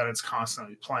music so that it's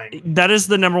constantly playing. That is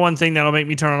the number one thing that'll make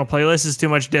me turn on a playlist is too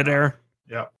much dead air.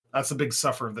 Yeah, that's a big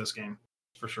suffer of this game,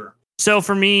 for sure. So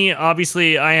for me,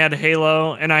 obviously, I had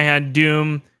Halo and I had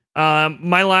Doom.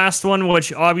 My last one,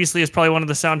 which obviously is probably one of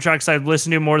the soundtracks I've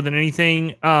listened to more than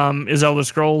anything, is Elder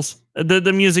Scrolls.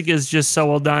 The music is just so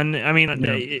well done. I mean,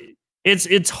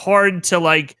 it's hard to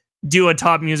like do a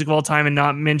top music of all time and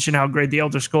not mention how great the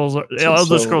Elder Scrolls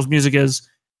music is.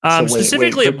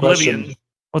 Specifically Oblivion. Question.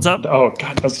 What's up? Oh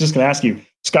God, I was just gonna ask you,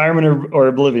 Skyrim or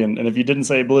Oblivion, and if you didn't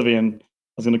say Oblivion,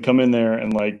 I was gonna come in there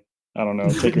and like, I don't know,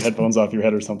 take your headphones off your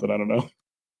head or something. I don't know.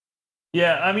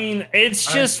 Yeah, I mean,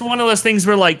 it's just one of those things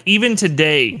where, like, even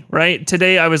today, right?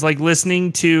 Today, I was like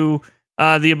listening to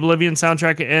the Oblivion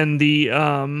soundtrack and the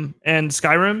and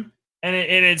Skyrim, and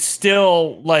it's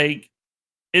still like,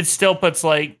 it still puts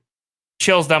like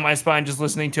chills down my spine just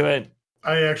listening to it.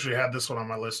 I actually had this one on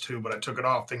my list too, but I took it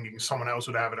off thinking someone else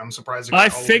would have it. I'm surprised. I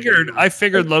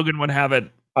figured Logan would have it.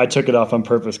 I took it off on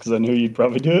purpose because I knew you'd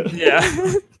probably do it.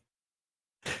 Yeah.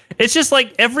 It's just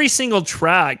like every single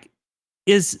track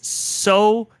is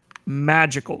so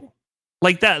magical.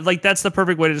 Like that's the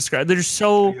perfect way to describe it. They're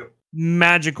so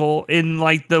magical in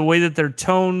like the way that their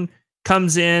tone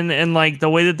comes in and like the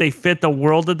way that they fit the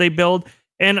world that they build.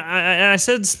 And I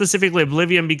said specifically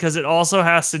Oblivion because it also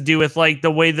has to do with like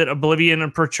the way that Oblivion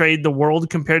portrayed the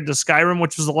world compared to Skyrim,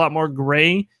 which was a lot more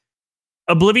gray.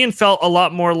 Oblivion felt a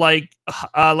lot more like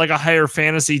a higher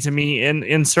fantasy to me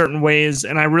in certain ways,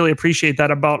 and I really appreciate that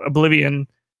about Oblivion.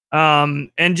 And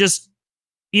just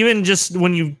even just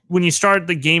when you start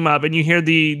the game up and you hear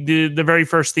the very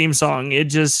first theme song,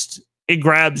 it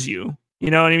grabs you. You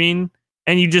know what I mean?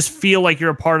 And you just feel like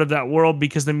you're a part of that world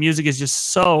because the music is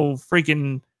just so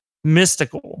freaking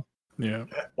mystical. Yeah,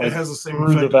 it has the same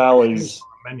through the valleys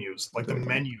menus, like the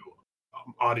menu.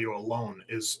 Audio alone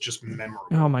is just memorable.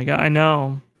 Oh my god, I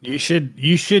know. You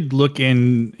should look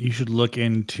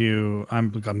into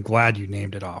I'm glad you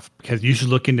named it off because you should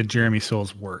look into Jeremy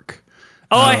Soul's work.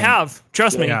 Oh, I have.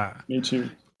 Trust me. Yeah, me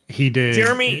too. He did.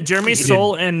 Jeremy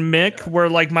Soul and Mick were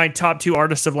like my top 2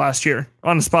 artists of last year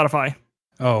on Spotify.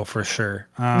 Oh, for sure.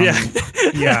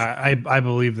 Yeah, I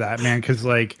believe that, man, because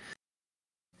like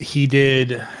he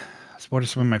did. What are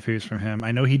some of my favorites from him?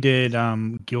 I know he did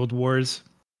Guild Wars,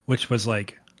 which was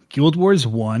like Guild Wars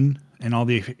 1 and all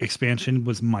the expansion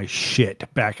was my shit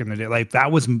back in the day. Like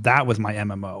that was my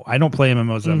MMO. I don't play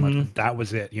MMOs that much, but that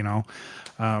was it,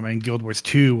 And Guild Wars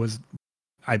 2 was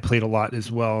I played a lot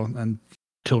as well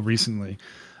until recently.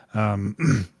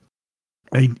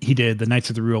 He did the Knights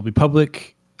of the Old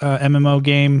Republic MMO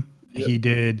game. Yep. He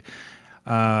did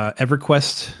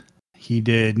EverQuest. He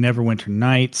did Neverwinter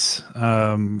Nights.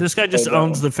 This guy just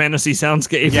owns the fantasy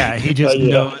soundscape. Yeah, he just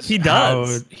knows. He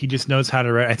does. He just knows how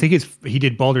to write. I think he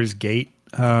did Baldur's Gate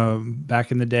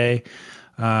back in the day.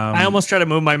 I almost tried to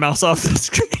move my mouse off the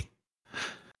screen.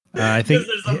 I think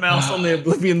there's a mouse on the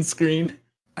Oblivion screen.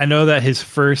 I know that his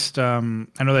first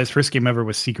game ever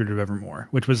was Secret of Evermore,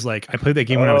 which was like I played that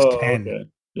game when I was 10. Okay.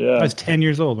 Yeah, I was 10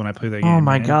 years old when I played that game. Oh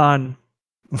my god!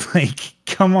 Like,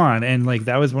 come on. And like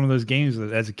that was one of those games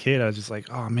that as a kid I was just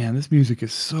like, oh man, this music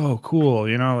is so cool,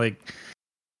 like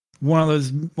one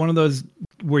of those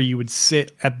where you would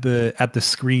sit at the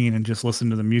screen and just listen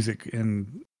to the music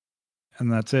and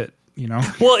that's it,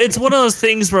 Well, it's one of those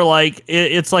things where like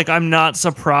it's like I'm not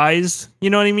surprised, you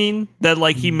know what I mean, that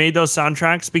like he made those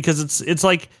soundtracks, because it's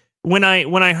like when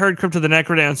I heard Crypt of the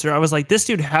Necrodancer, I was like, this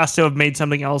dude has to have made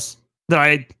something else that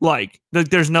I like.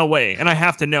 There's no way, and I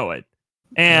have to know it.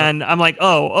 And I'm like,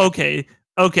 oh, okay.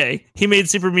 He made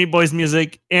Super Meat Boy's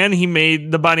music, and he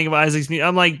made The Binding of Isaac's music.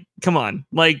 I'm like, come on,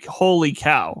 like, holy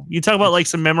cow! You talk about like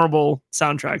some memorable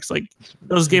soundtracks. Like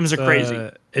those games are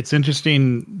crazy. It's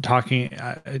interesting talking.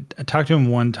 I talked to him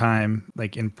one time,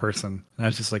 like in person, and I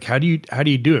was just like, how do you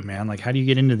do it, man? Like, how do you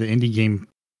get into the indie game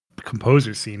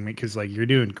composer scene? Because like you're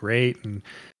doing great, and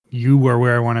you were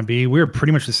where I want to be. We're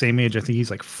pretty much the same age. I think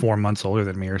he's like 4 months older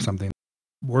than me or something.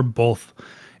 We're both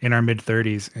in our mid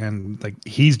 30s, and like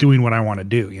he's doing what I want to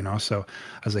do, So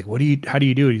I was like, how do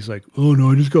you do it? He's like, oh no,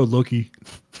 I just got lucky.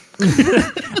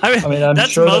 I mean, I'm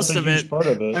that's sure most of it. Part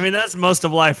of it. I mean, that's most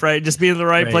of life, right? Just being in the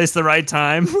right place, the right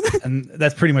time. And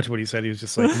that's pretty much what he said. He was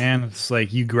just like, man, it's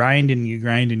like you grind and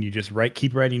you just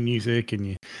keep writing music, and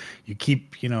you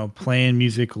keep, playing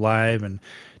music live and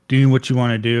doing what you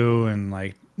want to do, and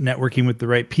like networking with the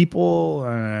right people,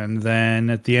 and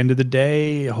then at the end of the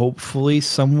day, hopefully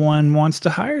someone wants to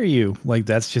hire you. Like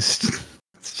it's just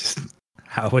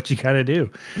what you gotta do.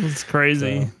 It's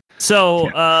crazy. So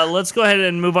let's go ahead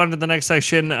and move on to the next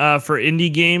section for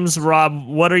indie games. Rob,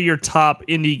 what are your top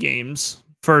indie games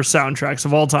for soundtracks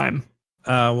of all time?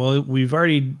 Well, we've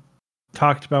already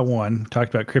talked about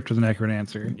Crypt of the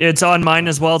Necrodancer. It's on mine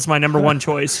as well. It's my number one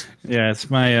choice. Yeah, it's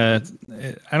my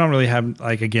I don't really have,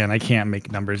 like, again, I can't make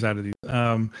numbers out of these.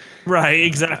 Right,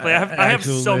 exactly. I have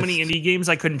so many indie games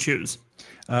I couldn't choose.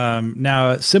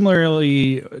 Now,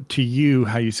 similarly to you,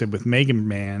 how you said with Mega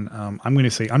Man, I'm going to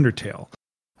say Undertale.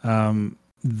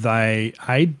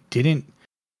 I didn't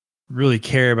really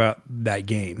care about that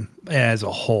game as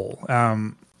a whole.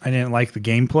 I didn't like the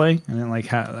gameplay. I didn't like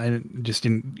just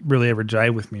didn't really ever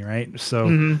jive with me, right?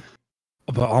 So,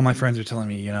 but all my friends are telling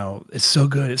me, it's so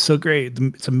good, it's so great,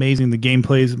 it's amazing. The game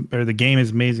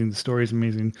is amazing, the story is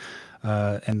amazing,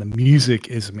 and the music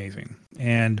is amazing.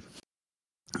 And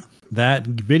that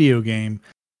video game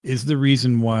is the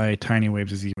reason why Tiny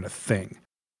Waves is even a thing.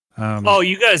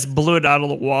 You guys blew it out of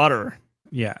the water.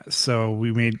 Yeah, so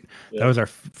we made that was our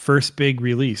first big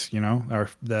release.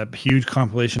 The huge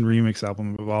compilation remix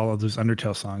album of all of those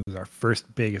Undertale songs was our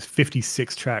first big. It's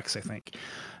 56 tracks, I think,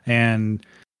 and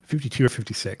 52 or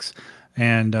 56,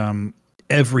 and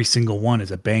every single one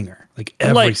is a banger. Like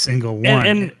every single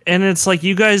one, and it's like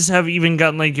you guys have even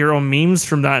gotten like your own memes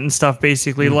from that and stuff.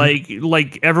 Basically,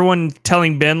 like everyone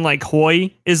telling Ben like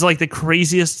 "Hoy" is like the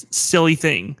craziest silly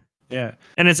thing. Yeah,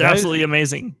 and it's absolutely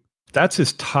amazing. That's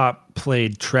his top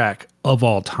played track of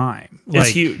all time. It's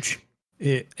huge.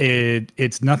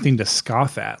 It's nothing to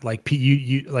scoff at. Like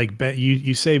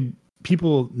you say,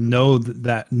 people know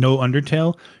that know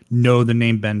Undertale, know the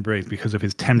name Ben Briggs because of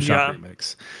his Temshop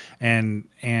remix, and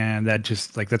that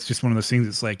just like that's just one of those things.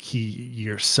 It's like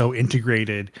you're so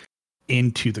integrated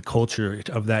into the culture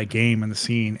of that game and the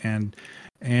scene, and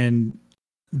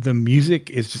the music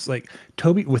is just like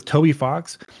Toby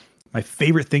Fox. My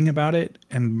favorite thing about it,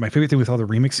 and my favorite thing with all the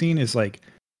remix scene, is like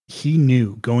he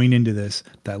knew going into this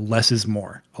that less is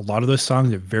more. A lot of those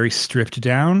songs are very stripped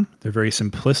down, they're very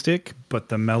simplistic, but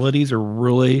the melodies are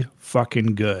really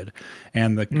fucking good,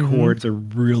 and the chords are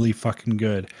really fucking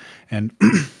good, and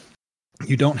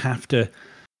you don't have to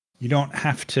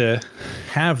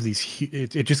have these.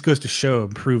 It just goes to show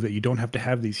and prove that you don't have to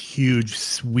have these huge,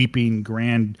 sweeping,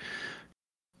 grand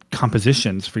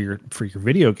compositions for your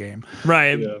video game.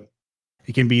 Right. Yeah.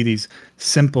 It can be these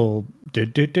simple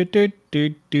like exactly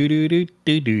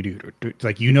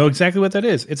what that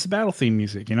is. It's the battle theme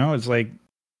music, It's like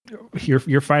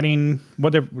you're fighting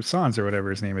whatever Sans or whatever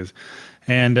his name is,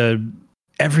 and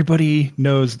everybody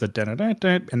knows the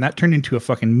da-da-da-da, and that turned into a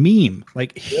fucking meme,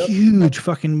 like huge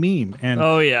fucking meme. And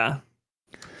oh yeah,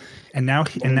 and now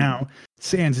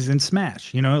Sans is in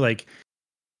Smash. You know, like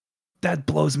that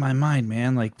blows my mind,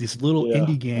 man. Like this little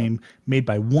indie game made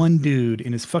by one dude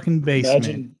in his fucking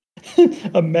basement.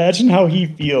 Imagine how he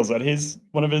feels that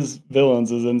one of his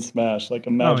villains is in Smash. Like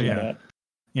imagine that.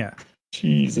 Yeah.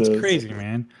 Jesus. It's crazy,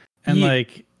 man. And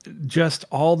like just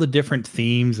all the different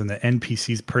themes and the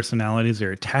NPCs' personalities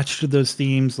are attached to those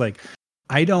themes. Like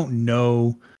I don't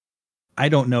know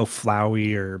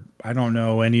Flowey, or I don't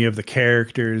know any of the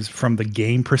characters from the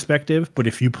game perspective, but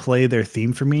if you play their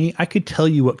theme for me, I could tell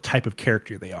you what type of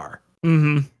character they are.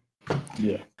 Mm-hmm.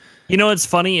 Yeah. You know what's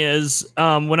funny is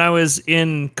when I was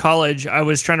in college, I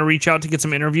was trying to reach out to get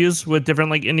some interviews with different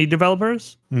like indie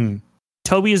developers.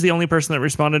 Toby is the only person that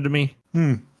responded to me.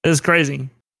 It's crazy.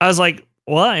 I was like,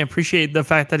 well, I appreciate the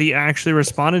fact that he actually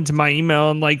responded to my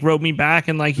email and like wrote me back,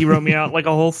 and like he wrote me out like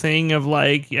a whole thing of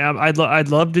like, yeah, I'd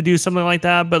love to do something like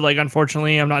that, but like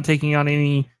unfortunately, I'm not taking on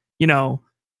any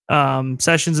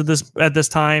sessions at this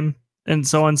time, and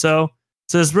so on. So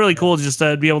it's really cool just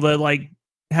to be able to like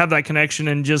have that connection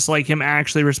and just like him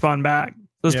actually respond back.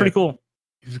 So it's pretty cool.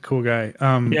 He's a cool guy.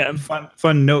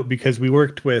 Fun note, because we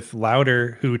worked with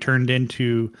Louder, who turned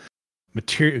into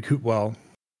Material. Well,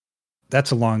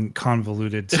 that's a long,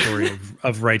 convoluted story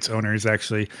of rights owners,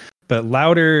 actually. But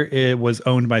Louder, it was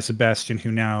owned by Sebastian,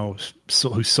 who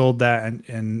sold that,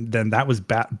 and then that was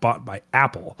bought by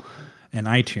Apple and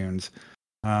iTunes,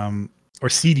 or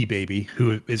CD Baby,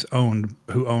 who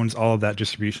owns all of that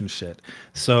distribution shit.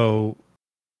 So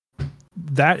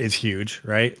that is huge,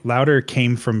 right? Louder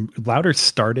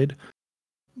started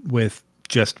with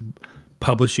just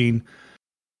publishing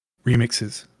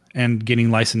remixes and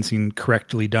getting licensing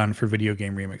correctly done for video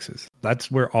game remixes. That's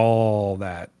where all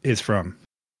that is from.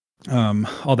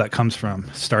 All that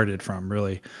started from,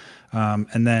 really.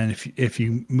 And then if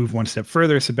you move one step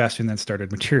further, Sebastian then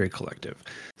started Materia Collective.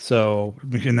 So,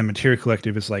 and then Materia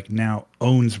Collective is like now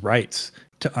owns rights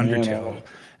to Undertale.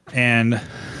 And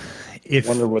I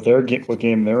wonder what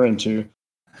game they're into.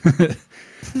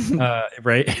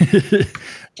 Right.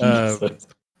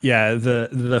 Yeah,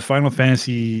 the Final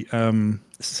Fantasy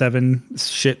 7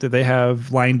 shit that they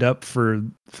have lined up for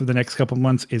the next couple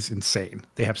months is insane.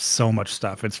 They have so much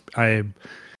stuff. I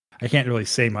can't really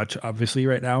say much obviously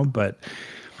right now, but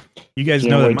you guys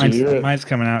know that mine's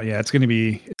coming out. Yeah, it's gonna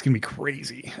be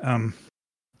crazy.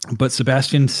 But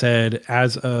Sebastian said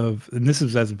and this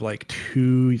was as of like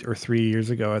 2 or 3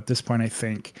 years ago at this point, I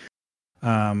think,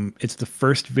 it's the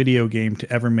first video game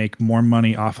to ever make more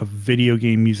money off of video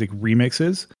game music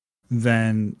remixes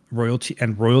than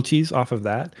royalties off of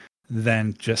that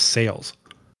than just sales.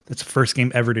 That's the first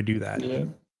game ever to do that. Yeah.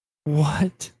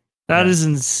 What? That is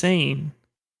insane.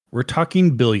 We're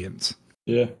talking billions.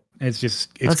 Yeah. It's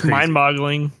that's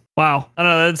mind-boggling. Wow. I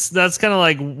don't know. That's kind of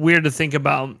like weird to think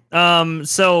about.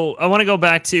 So I want to go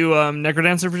back to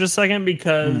Necrodancer for just a second,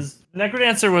 because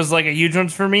Necrodancer was like a huge one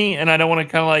for me, and I don't want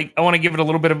to I want to give it a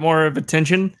little bit more of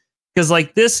attention, because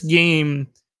like this game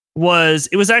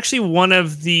it was actually one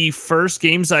of the first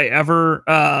games I ever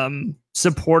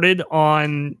supported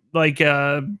on like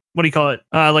what do you call it?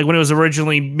 Like when it was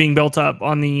originally being built up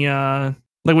on the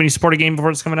like when you support a game before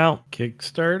it's coming out.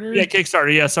 Kickstarter? Yeah,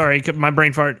 Kickstarter. Yeah, sorry, my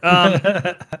brain fart.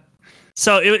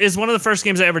 So it is one of the first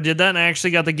games I ever did that, and I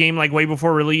actually got the game like way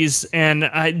before release. And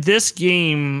this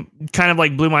game kind of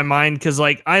like blew my mind, because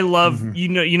like I love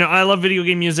I love video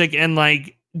game music, and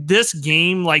like this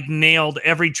game like nailed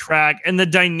every track, and the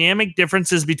dynamic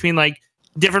differences between like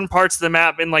different parts of the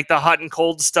map and like the hot and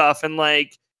cold stuff, and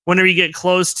like whenever you get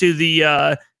close to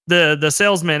the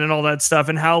salesman and all that stuff,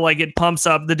 and how like it pumps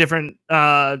up the different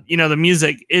the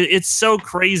music. It's so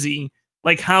crazy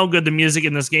like how good the music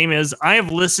in this game is. I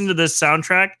have listened to this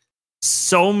soundtrack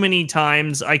so many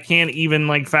times I can't even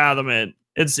like fathom it.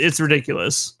 It's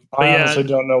ridiculous. I honestly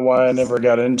don't know why I never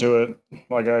got into it.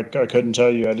 Like I couldn't tell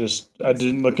you. I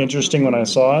didn't look interesting when I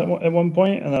saw it at one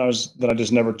point, and then I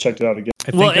just never checked it out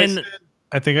again.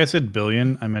 I think I said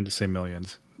billion. I meant to say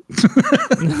millions.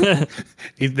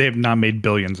 They have not made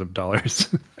billions of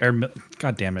dollars.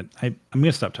 God damn it! I'm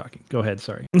gonna stop talking. Go ahead.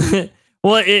 Sorry.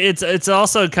 Well, it's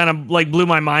also kind of like blew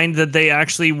my mind that they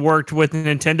actually worked with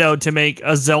Nintendo to make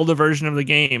a Zelda version of the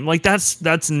game. Like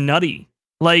that's nutty.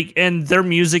 Like, and their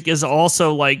music is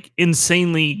also like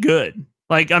insanely good.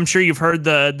 Like, I'm sure you've heard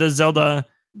the Zelda.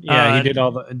 Yeah,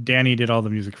 Danny did all the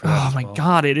music for that. Oh my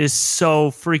God, it is so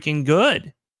freaking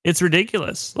good. It's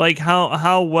ridiculous. Like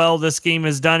how well this game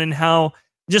is done, and how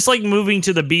just like moving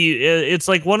to the beat, it's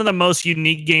like one of the most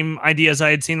unique game ideas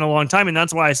I had seen in a long time, and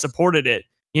that's why I supported it,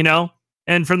 you know?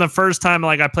 And from the first time,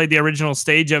 like I played the original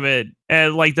stage of it,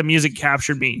 and like the music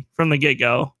captured me from the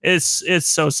get-go. It's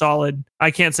so solid.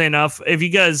 I can't say enough. If you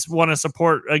guys want to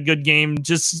support a good game,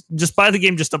 just buy the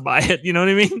game just to buy it. You know what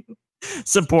I mean?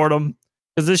 Support them,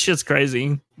 because this shit's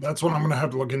crazy. That's what I'm gonna have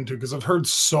to look into, because I've heard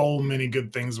so many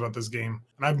good things about this game,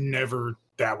 and I've never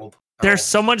dabbled. There's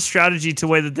so much strategy to the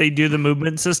way that they do the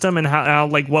movement system and how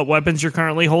like what weapons you're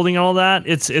currently holding, all that.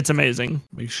 It's amazing.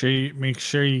 Make sure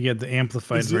you get the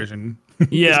amplified version.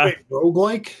 Yeah. Is it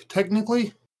roguelike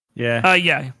technically? Yeah.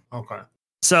 Yeah. Okay.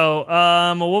 So,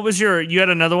 what was you had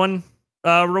another one,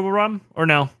 Roborom, or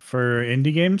no? For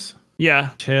indie games? Yeah.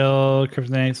 Chill,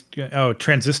 Kryptonite. Oh,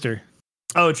 Transistor.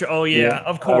 Oh yeah,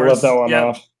 of course. I left that one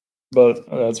off, but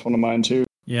that's one of mine too.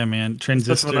 Yeah, man.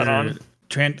 Transistor.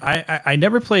 I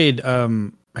never played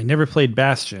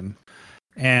Bastion,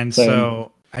 and Same.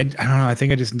 so I don't know. I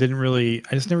think I just never really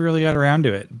got around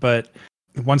to it. But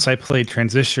once I played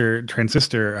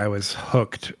Transistor, I was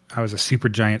hooked. I was a super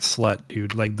giant slut,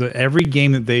 dude. Like every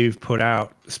game that they've put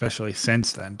out, especially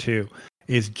since then too,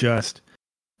 is just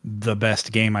the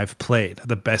best game I've played.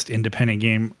 The best independent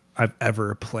game I've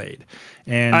ever played.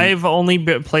 And I've only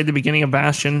played the beginning of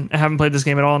Bastion. I haven't played this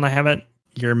game at all, and I haven't.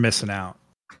 You're missing out.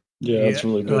 Yeah, it's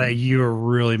really good. Like you're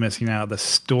really missing out. The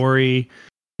story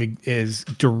is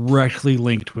directly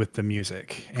linked with the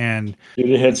music, and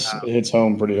Dude, it hits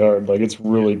home pretty hard. Like it's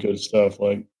really good stuff.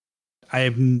 Like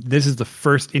this is the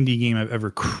first indie game I've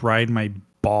ever cried my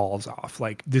balls off.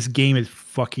 Like this game is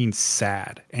fucking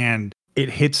sad, and it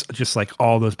hits just like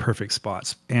all those perfect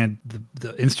spots. And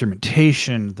the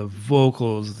instrumentation, the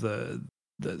vocals, the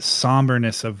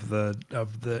somberness of the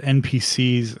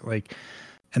NPCs, like.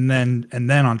 And then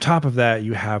on top of that,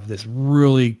 you have this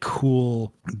really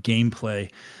cool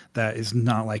gameplay that is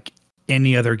not like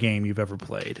any other game you've ever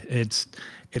played. It's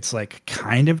like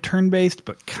kind of turn-based,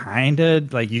 but kind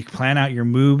of like you plan out your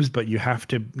moves, but you have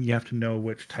to know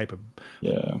which type of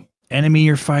enemy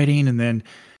you're fighting, and then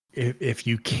if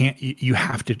you can't, you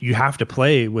have to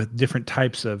play with different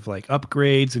types of like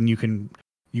upgrades, and you can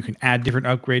add different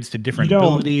upgrades to different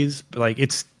abilities. Like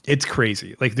it's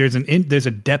crazy. Like there's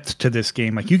a depth to this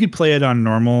game. Like you could play it on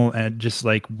normal and just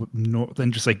like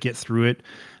get through it.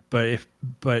 But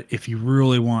if you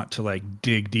really want to like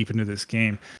dig deep into this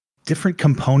game, different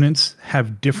components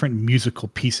have different musical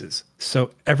pieces.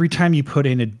 So every time you put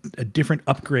in a different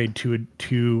upgrade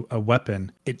to a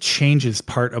weapon, it changes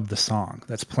part of the song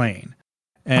that's playing.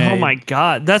 And oh my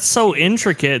God, that's so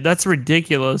intricate. That's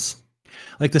ridiculous.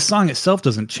 Like the song itself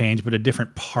doesn't change, but a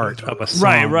different part of a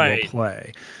song will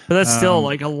play. But that's still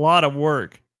like a lot of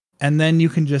work. And then you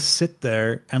can just sit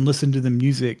there and listen to the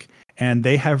music, and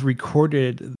they have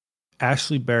recorded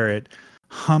Ashley Barrett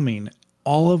humming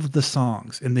all of the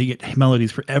songs, and they get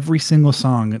melodies for every single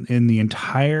song in the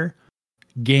entire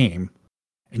game.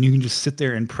 And you can just sit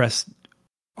there and press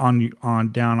on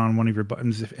down on one of your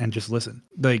buttons and just listen.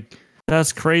 Like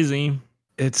that's crazy.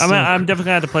 I'm definitely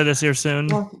gonna have to play this here soon.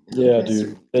 Yeah,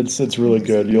 dude, it's really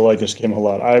good. You'll like this game a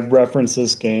lot. I reference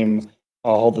this game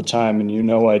all the time, and you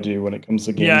know I do when it comes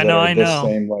to games that are the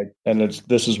same. Like, and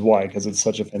this is why, because it's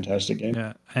such a fantastic game.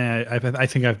 Yeah, and I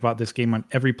think I've bought this game on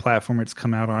every platform it's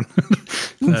come out on.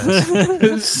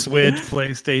 Switch,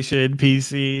 PlayStation,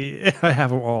 PC. I have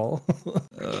them all.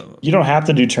 You don't have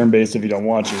to do turn-based if you don't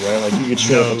want to, right? Like you can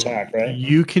straight up attack, right?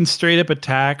 You can straight up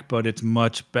attack, but it's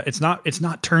much better. It's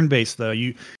not turn-based though.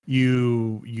 You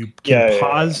can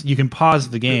pause. You can pause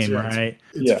the game, right?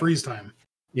 It's freeze time.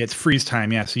 Yeah, it's freeze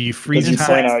time. Yeah, so you freeze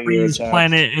time, freeze,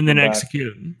 plan it, and then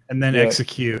execute. And then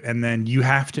execute, and then you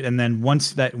have to. And then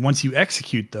once you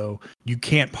execute, though, you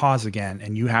can't pause again,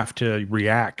 and you have to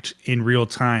react in real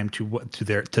time to what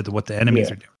the enemies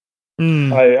are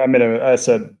doing. I mean, I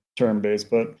said turn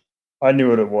based, but I knew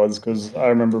what it was because I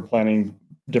remember planning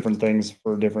different things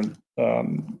for different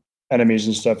enemies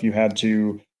and stuff. You had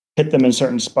to hit them in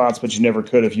certain spots, but you never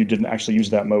could if you didn't actually use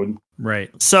that mode.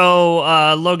 Right. So,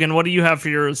 Logan, what do you have for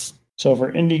yours? So for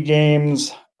indie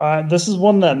games, this is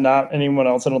one that not anyone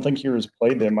else, I don't think here has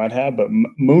played. They might have, but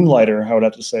Moonlighter, I would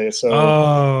have to say. So,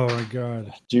 oh my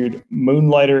God, dude,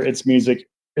 Moonlighter, its music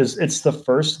it's the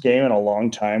first game in a long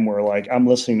time where like I'm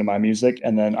listening to my music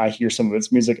and then I hear some of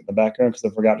its music in the background because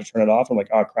I forgot to turn it off. I'm like,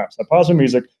 oh crap! So I pause my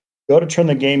music, go to turn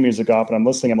the game music off, and I'm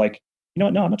listening. I'm like, you know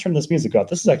what? No, I'm not turning this music off.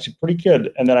 This is actually pretty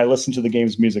good. And then I listened to the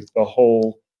game's music the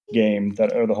whole game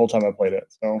the whole time I played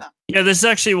it. So yeah, this is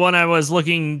actually one I was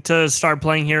looking to start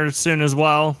playing here soon as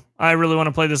well. I really want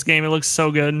to play this game. It looks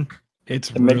so good.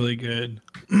 It's really good.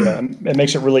 Yeah, it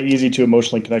makes it really easy to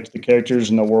emotionally connect to the characters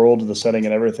and the world, the setting,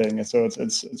 and everything. And so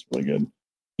it's really good.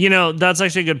 You know, that's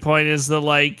actually a good point. Is that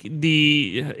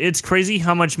it's crazy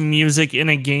how much music in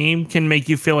a game can make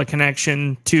you feel a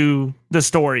connection to the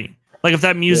story. Like if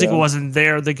that music wasn't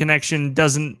there, the connection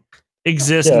doesn't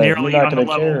exist nearly on the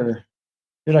level.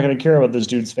 You're not going to care about this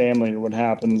dude's family or what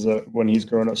happens when he's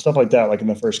grown up, stuff like that, like in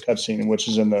the first cutscene, which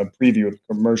is in the preview of the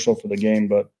commercial for the game.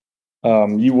 But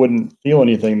you wouldn't feel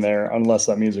anything there unless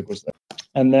that music was there.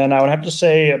 And then I would have to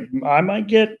say I might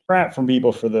get crap from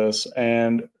people for this,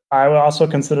 and I would also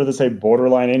consider this a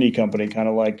borderline indie company, kind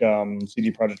of like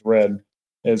CD Projekt Red.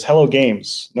 Is Hello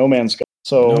Games, No Man's Sky.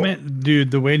 So,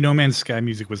 the way No Man's Sky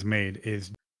music was made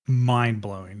is mind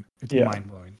blowing. It's mind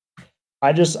blowing.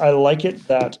 I like it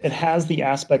that it has the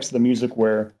aspects of the music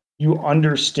where you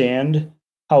understand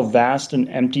how vast an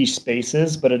empty space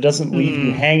is, but it doesn't leave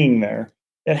you hanging there.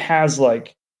 It has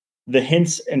like the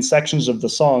hints and sections of the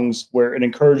songs where it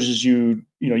encourages you,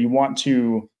 you want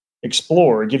to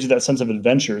explore. It gives you that sense of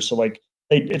adventure. So like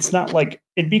it's not like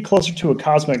it'd be closer to a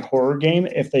cosmic horror game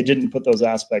if they didn't put those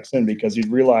aspects in, because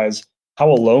you'd realize how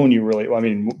alone you really,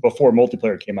 before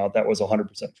multiplayer came out, that was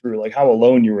 100% true. Like how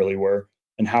alone you really were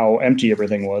and how empty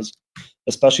everything was,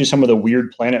 especially some of the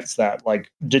weird planets that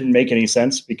like didn't make any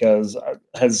sense. Because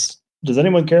does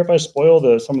anyone care if I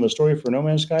spoil some of the story for No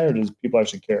Man's Sky, or does people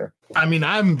actually care? I mean,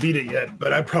 I haven't beat it yet,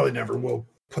 but I probably never will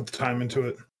put the time into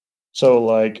it. So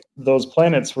like those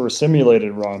planets were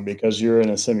simulated wrong because you're in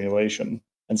a simulation.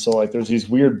 And so like there's these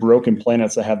weird broken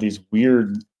planets that have these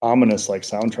weird ominous like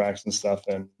soundtracks and stuff,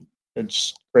 and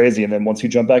it's crazy. And then once you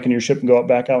jump back in your ship and go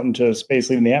back out into space,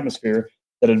 leaving the atmosphere,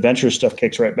 that adventure stuff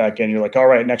kicks right back in. You're like, all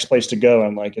right, next place to go.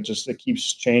 And like, it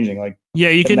keeps changing. Like,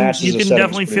 you can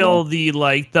definitely feel the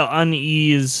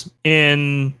unease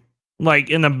in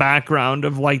the background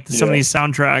of some of these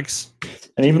soundtracks.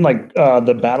 And even like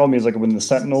the battle music when the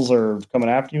Sentinels are coming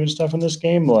after you and stuff in this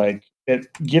game, like it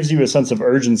gives you a sense of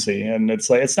urgency. And it's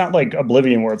not like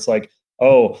Oblivion where it's like,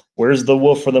 oh, where's the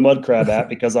wolf or the mud crab at?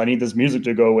 Because I need this music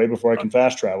to go away before I can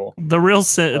fast travel. The real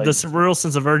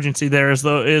sense of urgency there is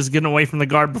getting away from the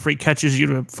guard before he catches you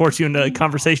to force you into a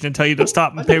conversation and tell you to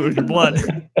stop and pay with your blood.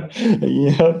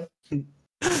 Yep.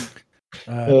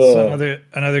 So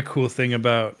another cool thing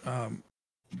about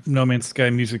No Man's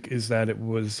Sky music is that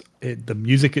the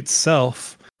music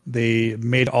itself, they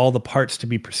made all the parts to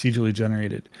be procedurally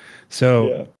generated.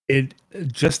 So it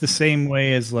just the same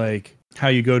way as like how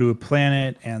you go to a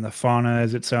planet and the fauna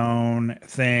is its own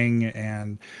thing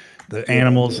and the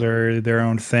animals are their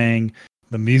own thing,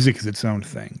 the music is its own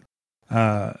thing.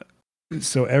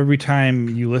 So every time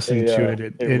you listen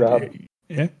to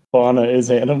it, fauna is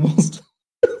animals.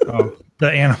 Oh, the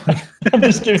animal. I'm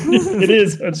just kidding. It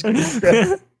is. I'm just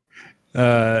kidding.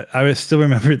 I still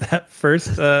remember that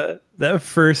first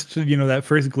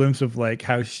glimpse of like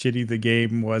how shitty the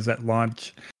game was at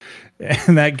launch,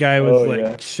 and that guy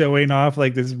was showing off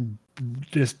like this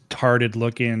just tarted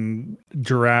looking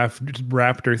giraffe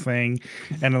raptor thing,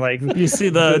 and like you see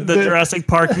the Jurassic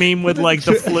Park meme with like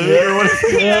the flute or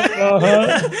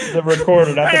whatever. The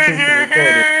recorder, not the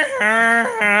recorder.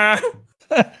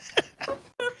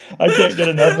 I can't get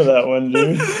enough of that one,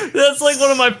 dude. That's like one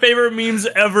of my favorite memes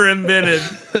ever invented.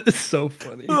 It's so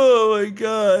funny. Oh my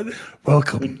god.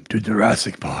 Welcome to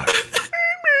Jurassic Park.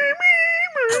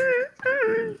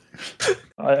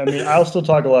 I'll still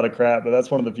talk a lot of crap, but that's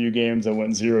one of the few games that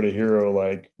went 0 to hero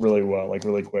like really well, like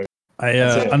really quick. I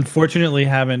unfortunately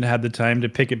haven't had the time to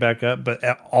pick it back up, but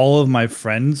all of my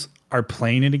friends are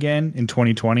playing it again in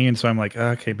 2020, and so I'm like,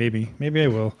 okay, maybe I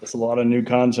will. It's a lot of new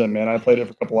content, man. I played it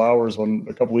for a couple hours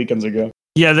a couple weekends ago.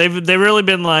 Yeah, they've really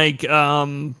been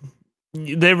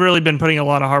they've really been putting a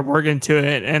lot of hard work into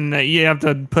it, and you have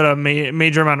to put a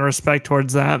major amount of respect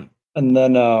towards that. And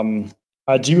then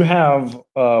I do have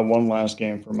one last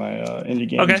game for my indie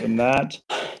games, and that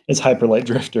is Hyper Light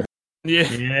Drifter.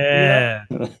 Yeah.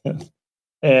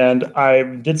 And I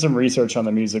did some research on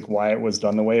the music, why it was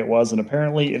done the way it was, and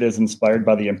apparently it is inspired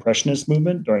by the Impressionist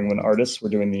movement during when artists were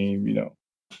doing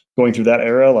going through that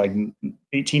era, like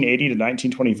 1880 to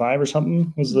 1925 or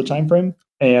something was the time frame.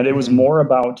 And it was more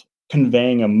about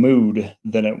conveying a mood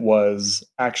than it was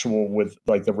actual with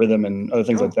like the rhythm and other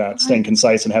things like that, staying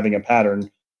concise and having a pattern.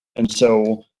 And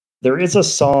so there is a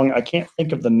song, I can't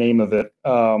think of the name of it,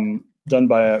 done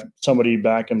by somebody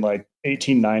back in like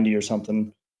 1890 or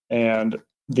something. And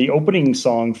the opening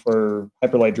song for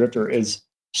Hyper Light Drifter is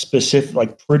specific,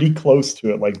 like pretty close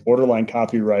to it, like borderline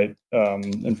copyright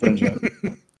infringement.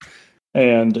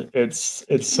 and it's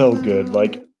so good.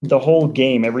 Like the whole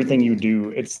game, everything you do,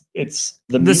 it's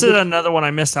the. This is another one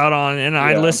I missed out on, and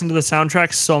I listened to the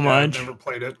soundtrack so much. I've never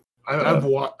played it. I've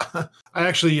I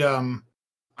actually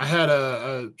I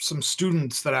had some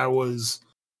students that I was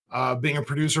being a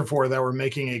producer for that were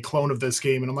making a clone of this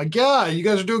game, and I'm like, yeah, you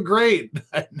guys are doing great.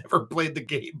 I never played the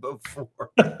game before.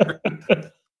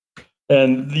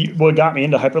 And what got me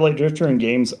into Hyper Light Drifter and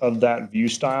games of that view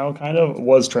style kind of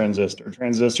was Transistor.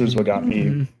 Transistor is what got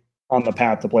me on the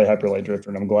path to play Hyper Light Drifter,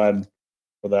 and I'm glad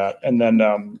for that. And then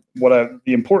the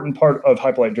important part of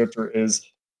Hyper Light Drifter is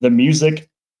the music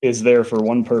is there for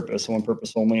one purpose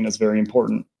only, and it's very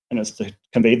important, and it's to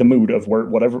convey the mood of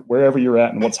wherever you're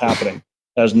at and what's happening.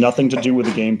 It has nothing to do with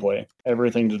the gameplay,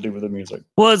 everything to do with the music.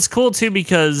 Well, it's cool too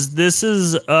because this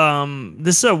is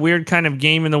a weird kind of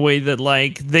game in the way that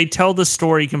like they tell the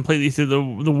story completely through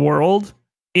the world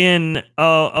in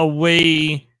a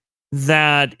way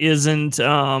that isn't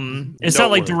it's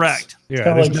not like direct.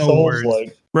 Yeah, there's like no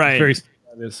words. Right.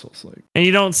 It's Souls-like. And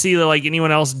you don't see like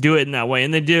anyone else do it in that way,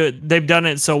 and they've done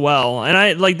it so well. And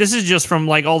I like this is just from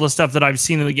like all the stuff that I've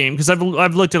seen in the game because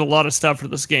I've looked at a lot of stuff for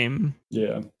this game.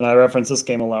 Yeah, and I reference this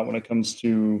game a lot when it comes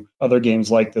to other games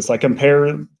like this. I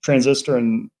compare Transistor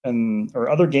or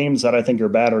other games that I think are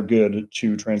bad or good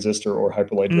to Transistor or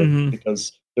Hyper Light Drifter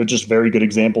because they're just very good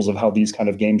examples of how these kind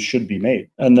of games should be made.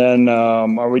 And then,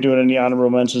 are we doing any honorable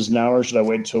mentions now, or should I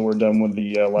wait until we're done with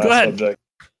the last subject?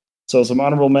 So some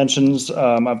honorable mentions.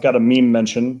 I've got a meme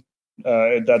mention.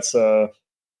 That's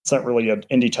it's not really an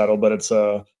indie title, but it's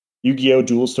Yu-Gi-Oh!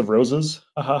 Duelist of Roses.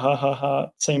 Ha ha ha ha ha.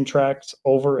 Same tracks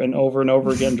over and over and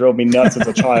over again. Drove me nuts as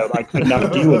a child. I could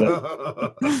not deal with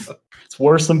it. It's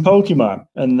worse than Pokemon.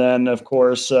 And then, of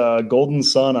course, Golden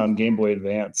Sun on Game Boy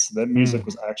Advance. That music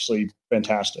was actually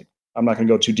fantastic. I'm not going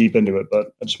to go too deep into it,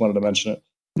 but I just wanted to mention it.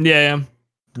 Yeah.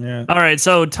 All right.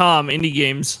 So, Tom, indie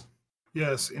games.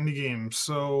 Yes, indie games.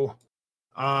 So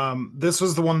this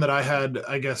was the one that I had,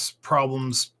 I guess,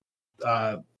 problems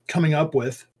coming up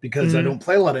with because I don't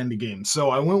play a lot of indie games. So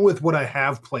I went with what I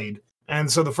have played.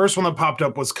 And so the first one that popped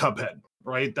up was Cuphead,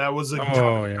 right? That was a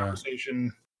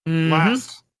conversation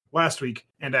last week.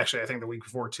 And actually, I think the week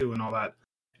before too and all that.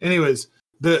 Anyways,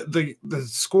 the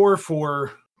score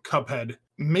for Cuphead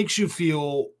makes you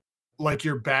feel like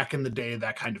you're back in the day of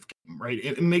that kind of game, right?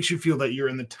 It makes you feel that you're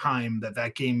in the time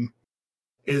that game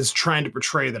is trying to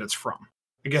portray that it's from.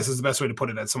 I guess is the best way to put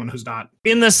it as someone who's not.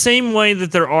 In the same way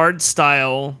that their art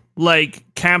style like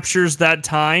captures that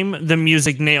time, the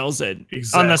music nails it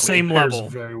on the same level.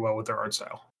 Very well with their art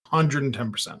style.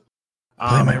 110%.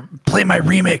 Play my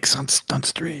remix on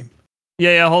stream.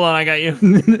 Yeah, hold on, I got you.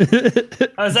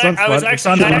 I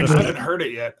haven't heard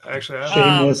it yet. Actually,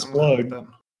 shameless plug.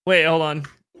 Wait, hold on.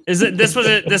 Is it this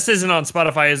isn't on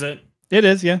Spotify, is it? It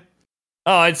is, yeah.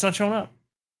 Oh, it's not showing up.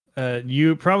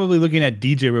 You probably looking at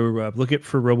DJ RoboRub. Look it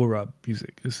for RoboRub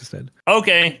music. This instead.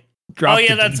 Okay.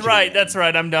 That's DJ. right. That's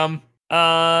right. I'm dumb.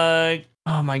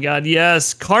 Oh my god,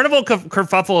 yes. Carnival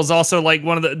Kerfuffle is also like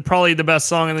one of probably the best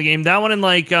song in the game. That one and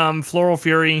like Floral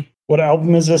Fury. What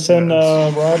album is this in,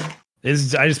 Rob? I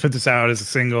just put this out as a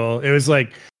single. It was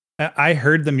like I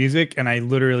heard the music and I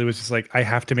literally was just like, I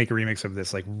have to make a remix of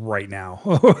this like right now.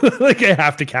 Like I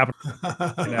have to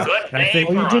capitalize. You know? I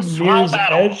think you did Mirror's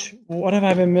Edge. What have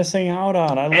I been missing out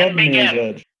on? I love Mirror's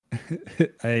Edge.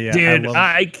 Dude,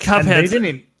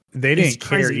 Cuphead. They didn't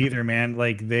care either, man.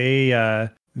 Like they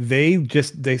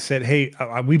said, hey,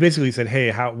 we basically said,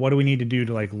 hey, what do we need to do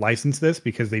to like license this?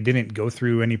 Because they didn't go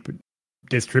through any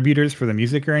distributors for the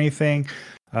music or anything.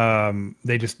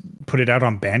 They just put it out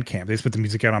on Bandcamp. They just put the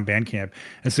music out on Bandcamp.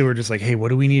 And so we're just like, hey, what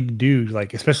do we need to do?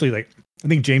 Like, especially like, I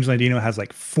think James Landino has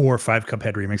like 4 or 5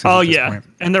 Cuphead remixes. Oh, yeah. Point.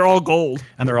 And they're all gold.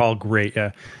 And they're all great.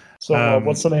 Yeah. So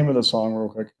what's the name of the song real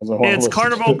quick? It's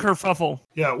Carnival Kerfuffle.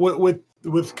 Yeah.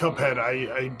 With Cuphead,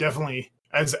 I definitely,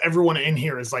 as everyone in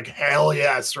here is like, hell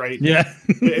yes. Right. Yeah.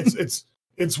 it's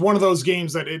one of those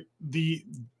games that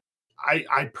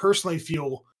I personally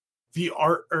feel the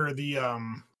art or the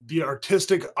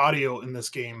artistic audio in this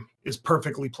game is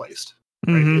perfectly placed.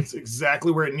 Right? Mm-hmm. It's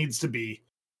exactly where it needs to be,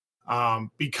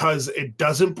 because it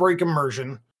doesn't break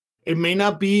immersion. It may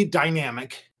not be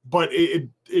dynamic, but it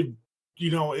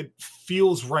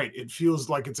feels right. It feels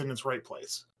like it's in its right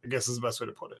place, I guess is the best way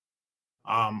to put it.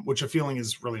 Which a feeling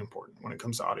is really important when it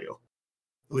comes to audio,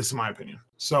 at least in my opinion.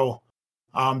 So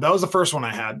that was the first one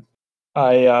I had.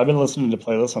 I've been listening to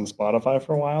playlists on Spotify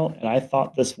for a while, and I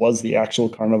thought this was the actual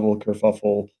Carnival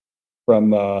Kerfuffle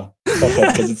from Cuphead,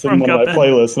 because it's in one of my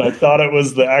playlists, and I thought it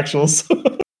was the actual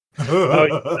song.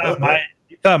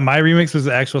 You thought my remix was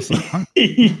the actual song?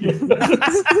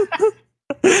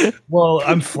 Well,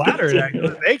 I'm flattered.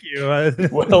 Actually. Thank you.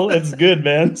 Well, it's good,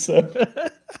 man. So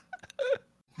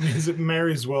Music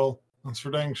marries well. That's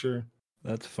for dang sure.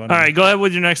 That's funny. All right, go ahead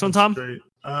with your next one, Tom. Great.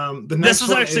 The next This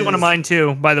was actually one of mine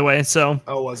too, by the way. So.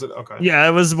 Oh, was it? Okay. Yeah,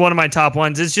 it was one of my top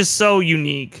ones. It's just so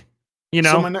unique, you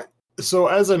know. So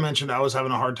as I mentioned, I was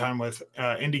having a hard time with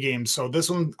indie games. So this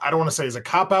one, I don't want to say is a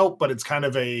cop out, but it's kind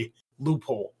of a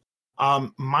loophole.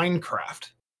 Minecraft.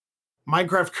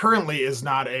 Minecraft currently is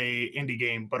not a indie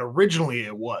game, but originally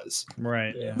it was.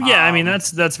 Right. Yeah, I mean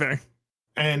that's fair.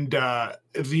 And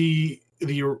the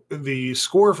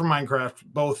score for Minecraft,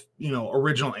 both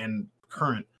original and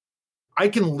current, I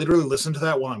can literally listen to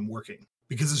that while I'm working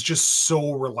because it's just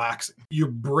so relaxing. Your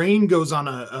brain goes on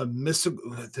a mystical.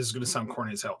 This is going to sound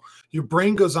corny as hell. Your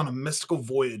brain goes on a mystical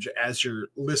voyage as you're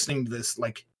listening to this,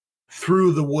 like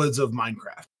through the woods of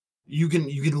Minecraft. You can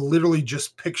literally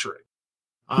just picture it.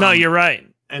 No, you're right.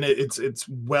 And it's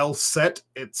well set.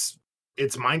 It's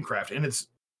Minecraft, and it's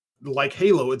like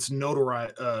Halo. It's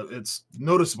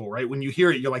noticeable, right? When you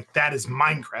hear it, you're like, that is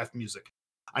Minecraft music.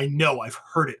 I know, I've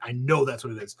heard it. I know that's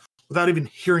what it is, without even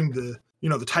hearing the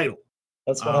title.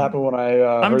 That's what happened when I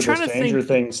heard the Stranger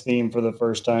Things theme for the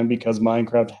first time, because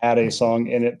Minecraft had a song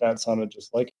in it that sounded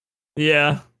just like it.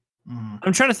 Yeah.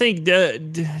 I'm trying to think. I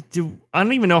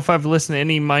don't even know if I've listened to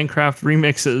any Minecraft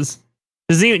remixes.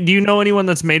 Do you know anyone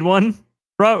that's made one,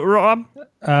 Rob?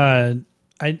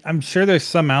 I'm sure there's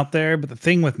some out there, but the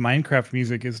thing with Minecraft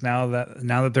music is now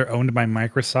that they're owned by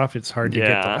Microsoft, it's hard to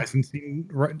get the licensing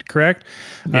correct.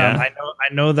 Yeah.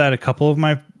 I know that a couple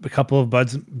of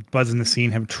buds in the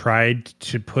scene have tried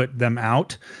to put them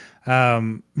out,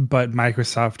 but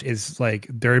Microsoft is like,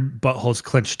 their buttholes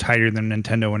clenched tighter than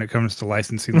Nintendo when it comes to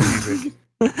licensing the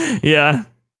music. Yeah.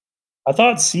 I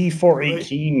thought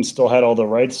C418 still had all the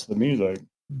rights to the music.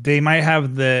 They might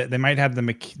have the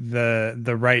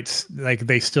rights, like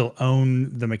they still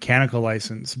own the mechanical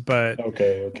license, but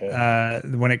okay.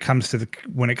 When it comes to the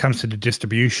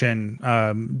distribution,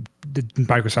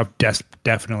 Microsoft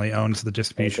definitely owns the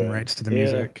distribution rights to the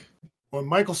music. Well,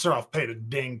 Microsoft paid a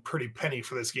dang pretty penny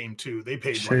for this game too. They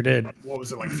paid what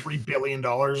was it, like $3 billion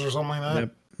or something like that?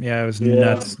 Yep. Yeah, it was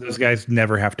nuts. Those guys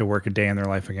never have to work a day in their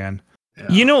life again. Yeah.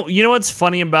 You know what's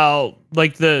funny about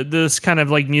like this kind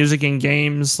of like music and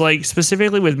games, like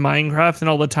specifically with Minecraft and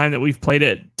all the time that we've played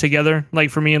it together, like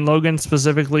for me and Logan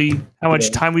specifically, how much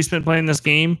time we spent playing this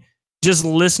game, just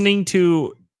listening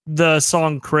to the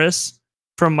song Chris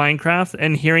from Minecraft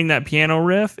and hearing that piano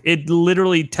riff, it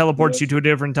literally teleports you to a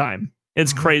different time.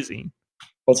 It's crazy.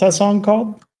 What's that song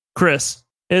called? Chris.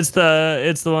 It's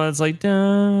the one that's like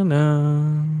da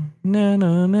na na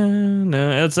na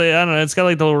na. It's I don't know. It's got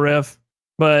like the little riff,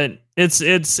 but it's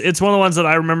one of the ones that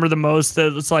I remember the most.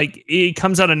 That it's like it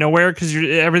comes out of nowhere because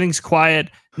everything's quiet,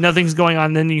 nothing's going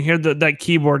on. Then you hear that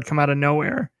keyboard come out of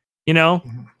nowhere,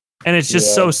 and it's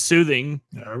just so soothing.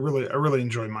 Yeah, I really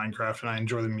enjoy Minecraft, and I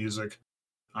enjoy the music.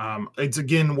 It's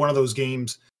again one of those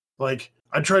games. Like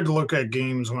I tried to look at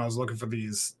games when I was looking for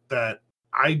these that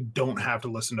I don't have to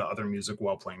listen to other music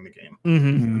while playing the game.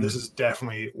 Mm-hmm. This is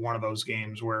definitely one of those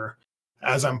games where,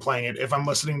 as I'm playing it, if I'm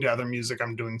listening to other music,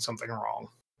 I'm doing something wrong,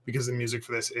 because the music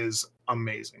for this is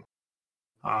amazing.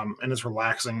 And it's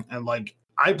relaxing. And like,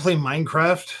 I play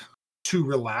Minecraft to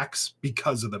relax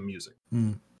because of the music.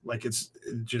 Like it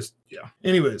just, yeah.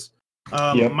 Anyways,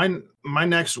 my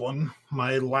next one,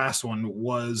 my last one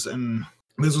was, and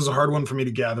this was a hard one for me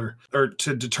to gather or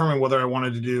to determine whether I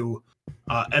wanted to do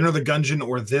Enter the Gungeon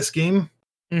or this game.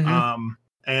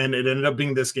 And it ended up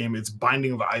being this game. It's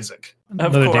Binding of Isaac.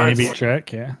 Another Danny Beat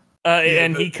track,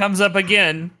 and he comes up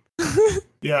again.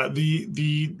 Yeah,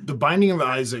 the Binding of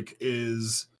Isaac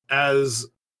is, as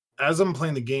I'm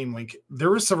playing the game, like there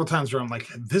were several times where I'm like,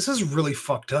 this is really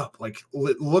fucked up. Like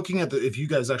looking at if you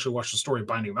guys actually watch the story of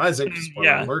Binding of Isaac,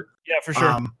 spoiler alert. Yeah, for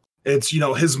sure. It's,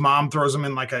 his mom throws him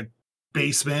in like a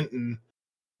basement, and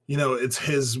it's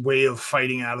his way of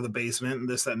fighting out of the basement and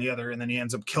this, that, and the other. And then he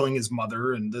ends up killing his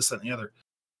mother and this, that, and the other.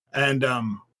 And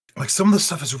like some of the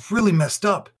stuff is really messed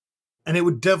up, and it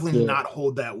would definitely not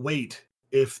hold that weight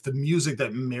if the music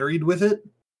that married with it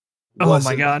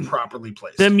wasn't properly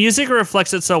placed. The music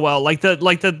reflects it so well. Like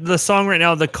the song right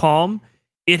now, The Calm,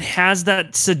 it has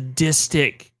that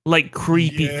sadistic, like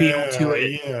creepy feel to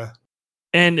it. Yeah.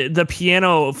 And the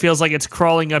piano feels like it's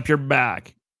crawling up your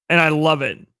back. And I love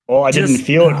it. Well, I didn't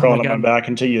feel it crawling up my back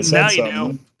until you said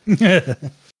something.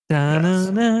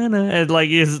 And like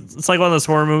it's like one of those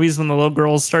horror movies when the little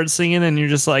girls start singing and you're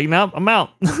just like, nope, I'm out.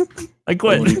 I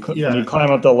quit. When you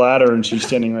climb up the ladder and she's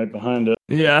standing right behind it.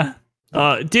 Yeah.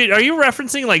 Dude, are you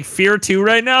referencing like Fear 2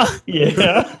 right now?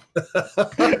 Yeah.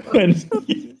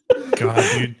 God,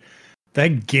 dude.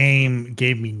 That game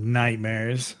gave me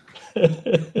nightmares.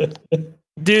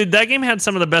 Dude, that game had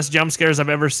some of the best jump scares I've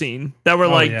ever seen. That were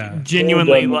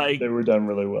genuinely they were done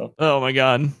really well. Oh my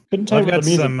god! Couldn't tell you what the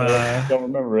music was. Don't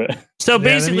remember it. So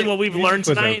basically, what we've learned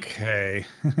tonight. Okay.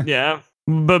 Yeah,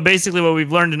 but basically, what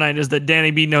we've learned tonight is that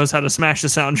Danny B knows how to smash the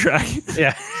soundtrack.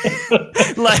 Yeah.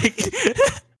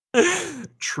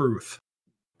 Truth.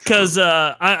 Because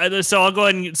so I'll go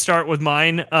ahead and start with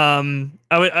mine. I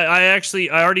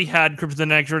already had Crypt of the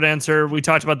Necrodancer. We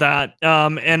talked about that.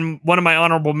 And one of my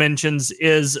honorable mentions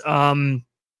is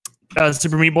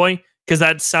Super Meat Boy, because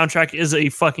that soundtrack is a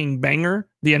fucking banger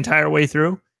the entire way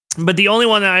through. But the only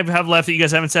one that I have left that you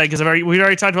guys haven't said, because we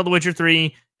already talked about The Witcher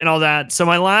 3 and all that. So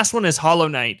my last one is Hollow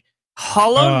Knight.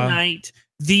 Hollow Knight,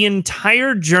 the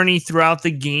entire journey throughout the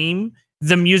game,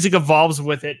 the music evolves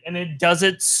with it, and it does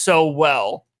it so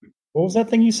well. What was that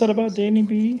thing you said about Danny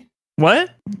B? What?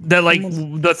 That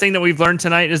the thing that we've learned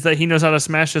tonight is that he knows how to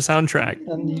smash the soundtrack.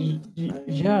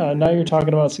 And now you're talking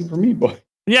about Super Meat Boy.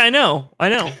 Yeah, I know.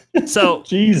 So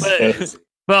Jesus.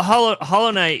 But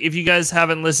Hollow Knight, if you guys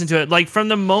haven't listened to it, like from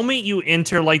the moment you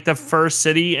enter like the first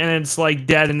city and it's like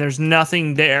dead and there's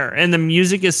nothing there, and the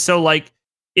music is so like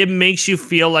it makes you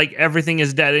feel like everything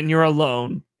is dead and you're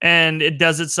alone, and it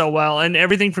does it so well, and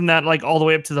everything from that like all the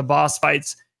way up to the boss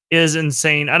fights is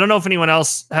insane. I don't know if anyone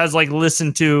else has like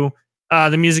listened to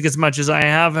the music as much as I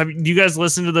have. Do you guys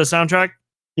listen to the soundtrack?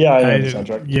 Yeah, I know the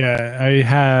soundtrack.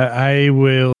 Yeah, I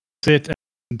will sit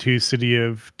into City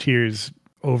of Tears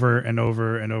over and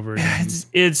over and over again.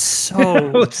 It's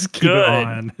so Let's keep good. It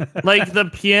on. Like the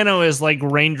piano is like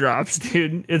raindrops,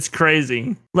 dude. It's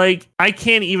crazy. Like I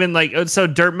can't even like so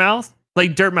Dirtmouth,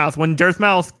 when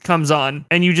Dirtmouth comes on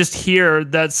and you just hear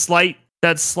that slight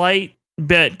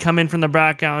bit come in from the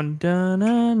background,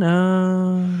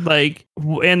 da-na-na, like,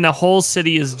 and the whole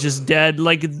city is just dead.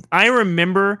 Like I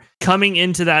remember coming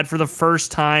into that for the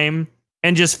first time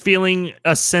and just feeling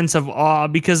a sense of awe,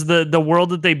 because the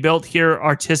world that they built here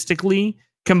artistically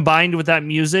combined with that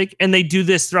music, and they do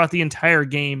this throughout the entire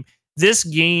game. This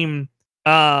game,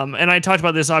 and I talked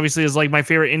about this obviously as like my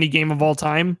favorite indie game of all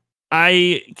time.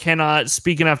 I cannot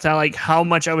speak enough to like how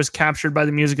much I was captured by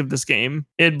the music of this game.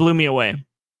 It blew me away.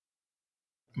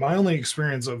 My only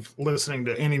experience of listening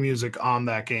to any music on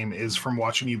that game is from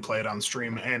watching you play it on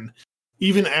stream, and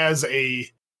even as an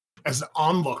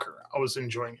onlooker, I was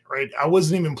enjoying it. Right, I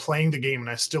wasn't even playing the game, and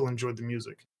I still enjoyed the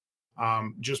music,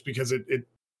 just because it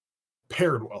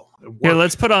paired well. Here,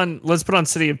 let's put on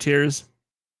City of Tears,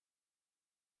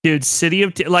 dude. City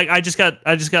of Tears. Like I just got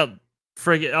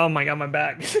friggin'. Oh my god, my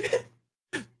back.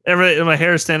 My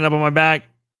hair is standing up on my back.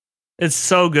 It's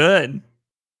so good.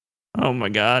 Oh my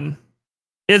god.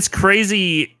 It's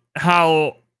crazy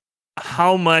how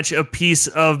much a piece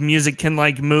of music can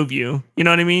like move you. You know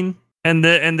what I mean? And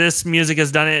this music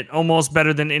has done it almost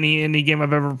better than any indie game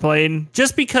I've ever played,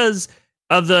 just because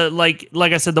of the like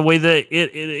I said, the way that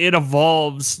it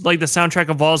evolves. Like the soundtrack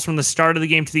evolves from the start of the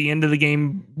game to the end of the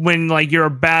game when like you're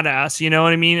a badass. You know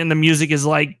what I mean? And the music is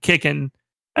like kicking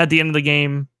at the end of the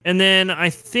game. And then I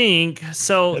think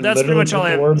so. That's pretty much all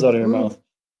I have. Words out of your mouth.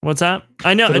 What's that?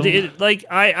 I know.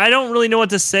 I don't really know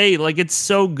what to say. Like, it's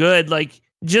so good. Like,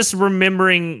 just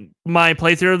remembering my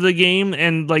playthrough of the game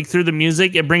and like through the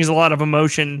music, it brings a lot of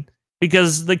emotion,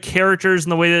 because the characters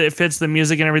and the way that it fits the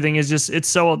music and everything is just, it's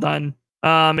so well done.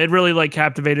 It really like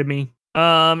captivated me.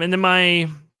 And then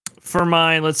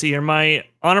let's see here, my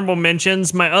honorable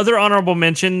mentions, my other honorable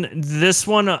mention, this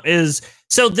one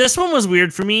was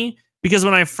weird for me, because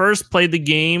when I first played the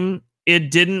game, it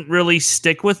didn't really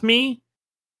stick with me.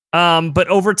 But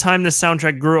over time, the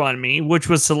soundtrack grew on me, which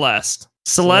was Celeste.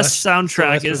 Celeste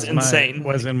soundtrack is insane.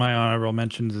 Was in my honorable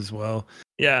mentions as well.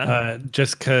 Yeah.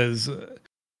 Just because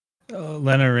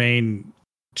Lena Raine,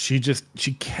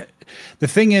 the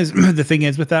thing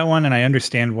is with that one, and I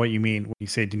understand what you mean when you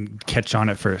say didn't catch on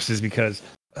at first, is because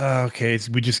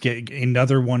we just get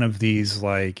another one of these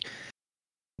like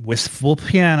wistful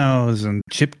pianos and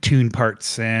chiptune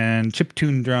parts and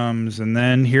chiptune drums, and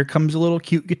then here comes a little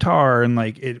cute guitar, and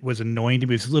like it was annoying to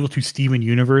me. It was a little too Steven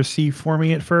Universe-y for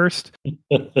me at first.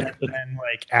 And then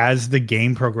like as the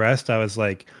game progressed, I was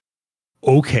like,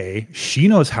 okay, she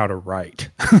knows how to write.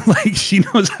 Like she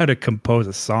knows how to compose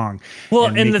a song. Well,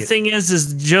 and the thing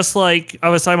is just like I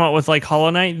was talking about with like Hollow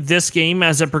Knight, this game,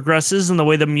 as it progresses and the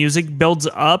way the music builds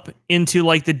up into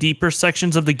like the deeper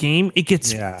sections of the game, it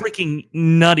gets freaking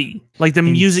nutty. Like the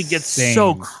music gets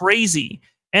so crazy.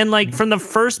 And like from the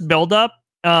first build up,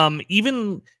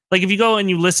 even like if you go and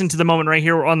you listen to the moment right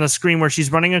here on the screen where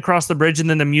she's running across the bridge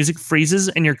and then the music freezes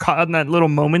and you're caught in that little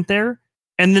moment there,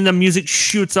 and then the music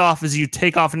shoots off as you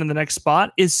take off into the next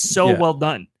spot, is so well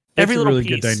done. Every little really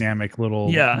piece. good dynamic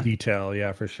little detail.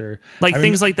 Yeah, for sure. Like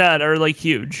things like that are like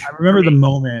huge. I remember the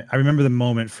moment. I remember the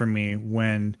moment for me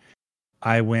when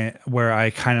I went where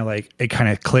I kind of like it kind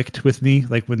of clicked with me,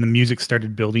 like when the music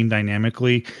started building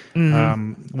dynamically,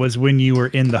 was when you were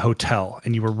in the hotel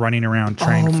and you were running around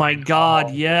trying. Oh my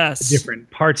god, yes!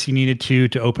 Different parts you needed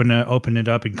to open it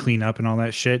up and clean up and all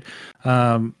that shit.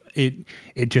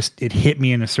 It hit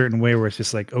me in a certain way where it's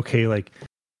just like, okay, like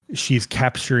she's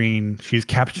capturing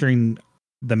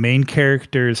the main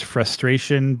character's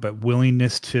frustration but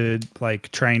willingness to like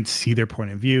try and see their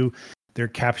point of view. They're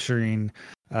capturing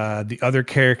the other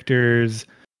characters,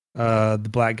 the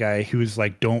black guy who's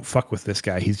like, don't fuck with this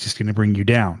guy, he's just going to bring you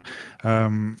down.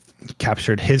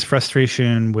 Captured his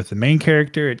frustration with the main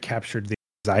character. It captured the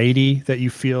anxiety that you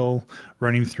feel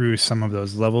running through some of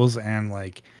those levels, and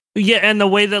like and the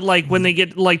way that like when they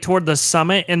get like toward the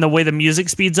summit and the way the music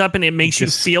speeds up and it makes you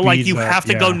feel like you have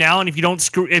to go now, and if you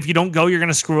don't go, you're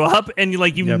gonna screw up, and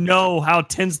you know how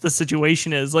tense the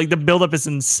situation is. Like the buildup is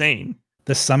insane.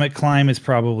 The summit climb is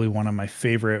probably one of my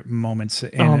favorite moments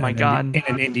in an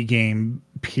indie game,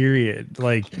 period.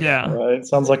 Like, right.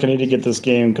 Sounds like I need to get this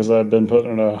game because I've been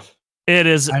putting it off. It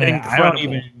is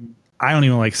incredible. I don't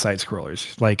even like side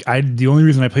scrollers. Like the only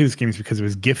reason I play this game is because it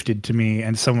was gifted to me,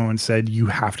 and someone said you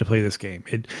have to play this game.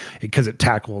 Because it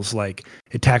tackles a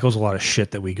lot of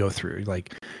shit that we go through,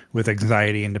 like with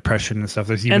anxiety and depression and stuff.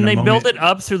 They build it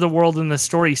up through the world and the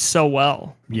story so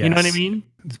well. Yes. You know what I mean?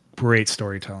 It's great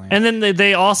storytelling. And then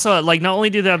they also like not only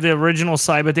do they have the original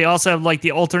side, but they also have like the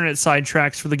alternate side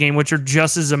tracks for the game, which are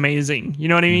just as amazing. You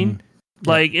know what I mean?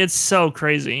 Like it's so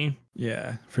crazy.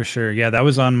 Yeah, for sure. Yeah, that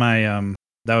was on my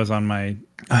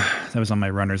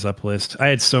runners up list. I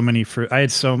have so many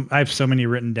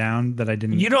written down that I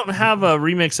didn't. You don't have a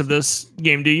remix of this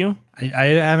game, do you? I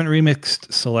haven't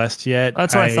remixed Celeste yet.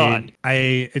 That's what I thought.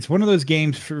 It's one of those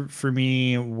games for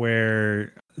me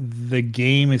where the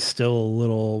game is still a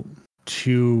little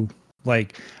too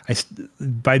like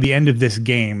by the end of this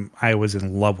game I was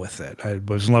in love with it. I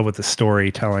was in love with the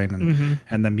storytelling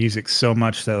and the music so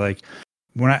much that like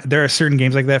there are certain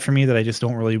games like that for me that I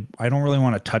don't really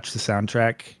want to touch the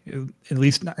soundtrack, at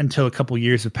least not until a couple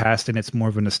years have passed and it's more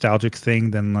of a nostalgic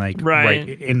thing than like right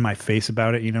in my face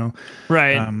about it, you know?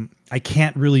 Right. I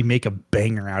can't really make a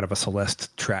banger out of a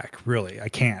Celeste track. Really. I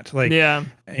can't. Like,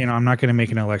 I'm not going to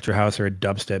make an electro house or a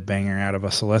dubstep banger out of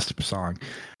a Celeste song.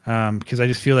 Because I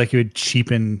just feel like it would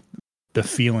cheapen the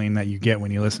feeling that you get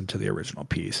when you listen to the original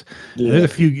piece. Yeah.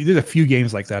 There's a few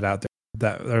games like that out there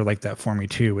that are like that for me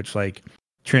too, which like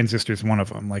Transistor's one of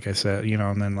them, like I said,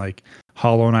 and then like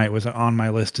Hollow Knight was on my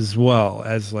list as well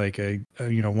as like a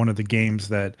one of the games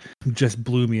that just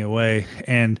blew me away.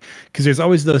 And because there's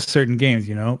always those certain games,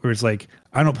 where it's like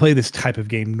I don't play this type of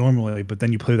game normally, but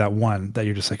then you play that one that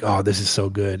you're just like, oh, this is so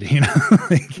good, and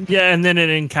then it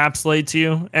encapsulates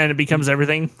you and it becomes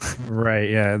everything. Right.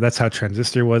 Yeah, that's how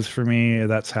Transistor was for me.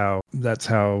 That's how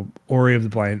Ori of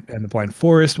the Blind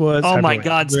Forest was. Oh my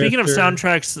God! Drifter. Speaking of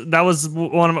soundtracks, that was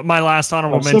one of my last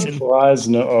honorable mention. Surprised.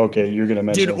 No, okay, you're gonna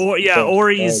mention. Dude,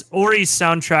 Ori's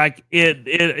soundtrack.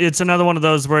 It's another one of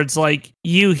those where it's like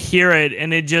you hear it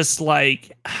and it just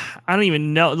like I don't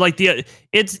even know, like it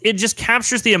just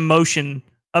captures the emotion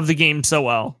of the game so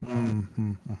well.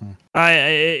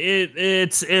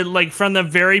 It's like from the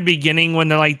very beginning when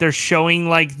they're showing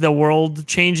like the world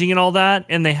changing and all that,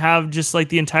 and they have just like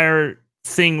the entire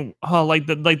thing, like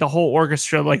the whole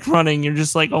orchestra like running. You're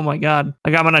just like, oh my God,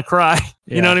 like I'm gonna cry.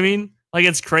 Yeah. You know what I mean? Like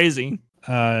it's crazy.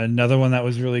 Another one that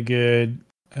was really good.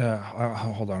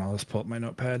 Hold on, I'll just pull up my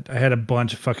notepad. I had a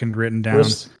bunch of fucking written down.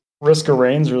 Risk of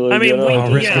Rain's really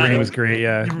good. Risk of Rain was great,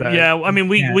 yeah. I mean,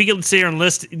 we could sit here and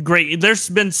list great. There's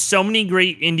been so many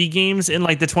great indie games in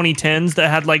like the 2010s that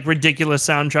had like ridiculous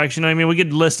soundtracks. You know what I mean? We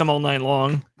could list them all night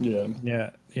long.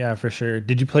 Yeah, for sure.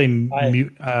 Did you play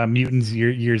Mutants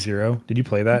Year Zero? Did you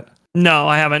play that? No,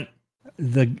 I haven't.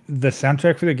 The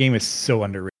soundtrack for the game is so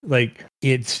underrated. Like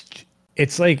it's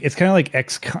kind of like an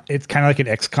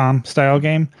XCOM style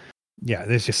game. Yeah,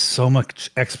 there's just so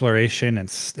much exploration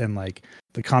and like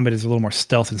the combat is a little more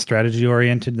stealth and strategy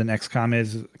oriented than XCOM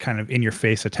is. Kind of in your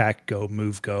face attack, go,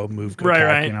 move,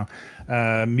 right,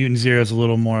 attack. Mutant Zero is a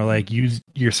little more like use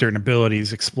your certain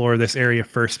abilities, explore this area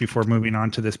first before moving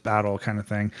on to this battle kind of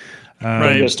thing.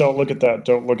 Right. Just don't look at that.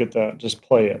 Just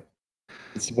play it.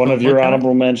 It's one of your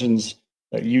honorable mentions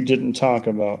that you didn't talk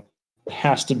about. It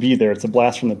has to be there. It's a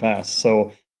blast from the past.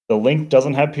 So the link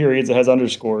doesn't have periods; it has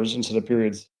underscores instead of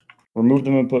periods. Remove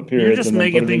them and put periods. You're just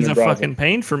making things a fucking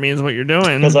pain for me, is what you're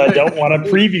doing. Because I don't want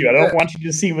to preview. I don't want you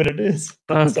to see what it is.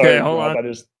 Okay, sorry, hold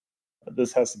on.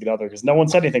 This has to get out there because no one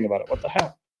said anything about it. What the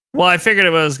hell? Well, I figured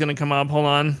it was going to come up. Hold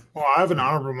on. Well, I have an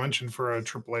honorable mention for a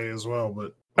AAA as well,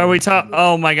 but are we talking?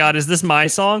 Oh my God, is this my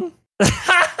song?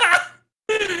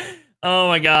 Oh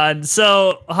my God.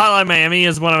 So Hotline Miami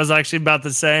is what I was actually about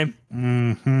to say.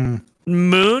 Mm-hmm.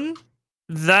 Moon,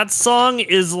 that song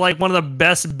is like one of the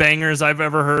best bangers I've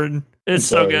ever heard. It's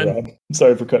so good. Rob. I'm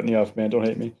sorry for cutting you off, man. Don't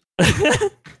hate me.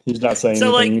 He's not saying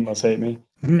So, anything. like, He must hate me.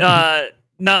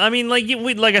 No, I mean, like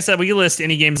like I said, we can list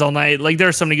indie games all night. Like, there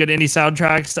are so many good indie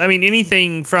soundtracks. I mean,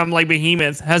 anything from like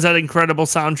Behemoth has had incredible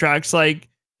soundtracks. Like,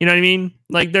 you know what I mean?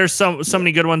 Like, there's so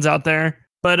many good ones out there.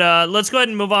 But let's go ahead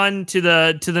and move on to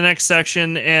the next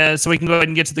section, so we can go ahead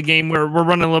and get to the game. We're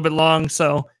running a little bit long,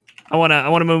 so I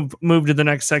wanna move to the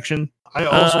next section. I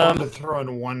also wanted to throw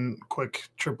in one quick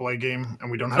AAA game,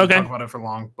 and we don't have to talk about it for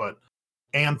long. But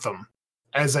Anthem,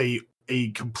 as a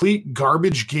complete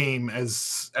garbage game,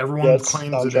 as everyone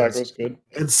claims it is, was good.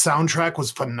 Its soundtrack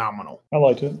was phenomenal. I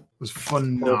liked it. It was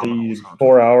phenomenal. For the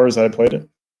 4 hours I played it.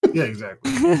 Yeah,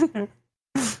 exactly.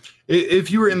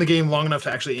 If you were in the game long enough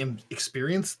to actually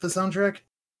experience the soundtrack,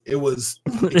 it was.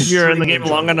 If you're in the game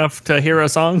long enough to hear a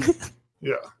song,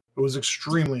 yeah, it was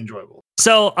extremely enjoyable.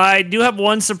 So I do have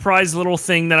one surprise little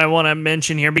thing that I want to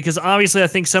mention here, because obviously I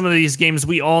think some of these games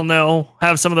we all know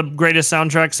have some of the greatest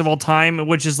soundtracks of all time,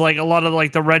 which is like a lot of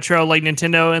like the retro, like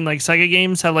Nintendo and like Sega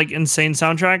games have like insane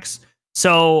soundtracks.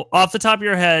 So off the top of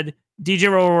your head,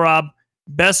 DJ Rob,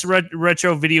 best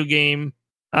retro video game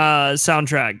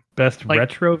soundtrack. Best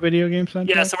retro video game soundtrack?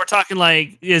 Yeah, so we're talking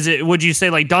like, would you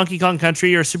say like Donkey Kong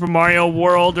Country or Super Mario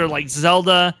World or like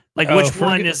Zelda? Like, which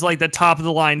one is like the top of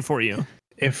the line for you?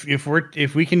 If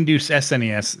we can do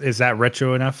SNES, is that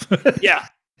retro enough? Yeah.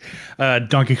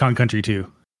 Donkey Kong Country 2.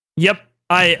 Yep.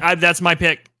 I that's my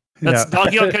pick. That's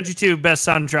Donkey Kong Country 2 best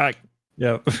soundtrack.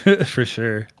 Yep, for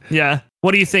sure. Yeah.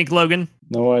 What do you think, Logan?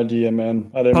 No idea, man.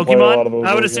 I didn't Pokemon? play a lot of those.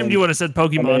 I would assume you would have said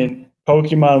Pokemon. I mean,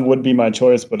 Pokemon would be my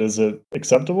choice, but is it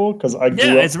acceptable? Because I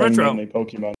grew up playing mainly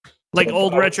Pokemon. Like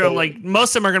old retro, like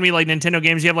most of them are going to be like Nintendo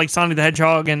games. You have like Sonic the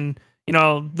Hedgehog, and you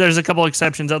know, there's a couple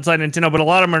exceptions outside Nintendo, but a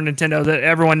lot of them are Nintendo that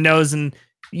everyone knows, and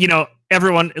you know,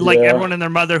 everyone and their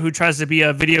mother who tries to be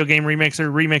a video game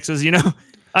remixer remixes. You know,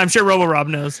 I'm sure Robo-Rob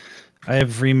knows. I have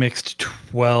remixed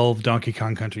 12 Donkey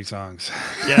Kong Country songs.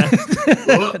 Yeah.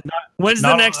 When's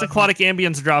the next Aquatic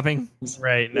Ambience dropping?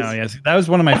 Right. No. Yes. That was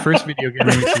one of my first video game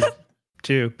remixes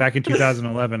too. Back in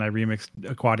 2011, I remixed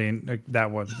Aquatic. That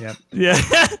one. Yep. Yeah.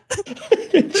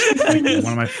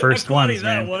 One of my first ones,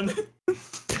 man. One.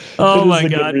 Oh my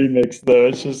God. Good remix though.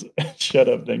 It's just shut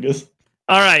up, dingus.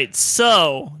 All right.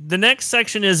 So the next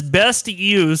section is best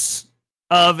use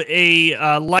of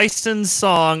a licensed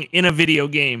song in a video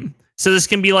game. So this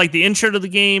can be like the intro to the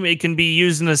game. It can be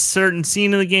used in a certain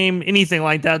scene of the game, anything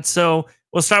like that. So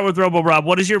we'll start with Robo-Rob.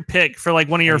 What is your pick for like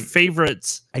one of your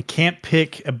favorites? I can't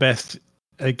pick best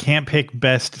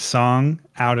song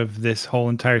out of this whole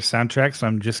entire soundtrack. So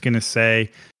I'm just going to say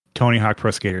Tony Hawk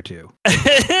Pro Skater 2.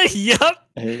 Yep.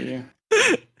 Hey.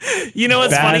 You know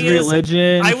what's Bad funny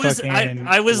Religion, I was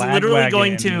literally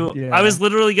going to I was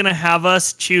literally going to have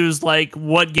us choose like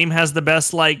what game has the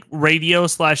best like radio /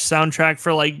 soundtrack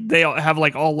for like they all have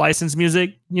like all licensed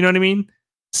music, you know what I mean?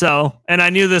 So, and I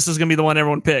knew this was going to be the one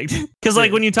everyone picked, cuz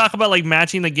like when you talk about like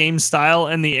matching the game style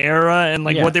and the era and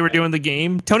like what they were doing in the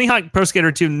game, Tony Hawk Pro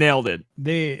Skater 2 nailed it.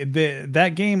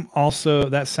 That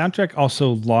soundtrack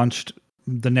also launched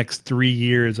the next 3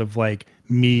 years of like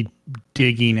me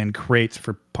digging in crates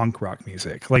for punk rock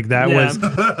music. Like that was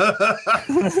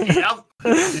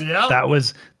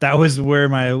that was where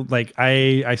my like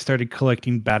I started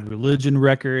collecting Bad Religion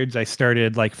records. I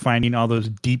started like finding all those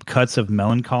deep cuts of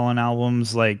Millencolin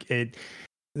albums. Like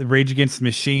Rage Against the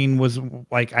Machine was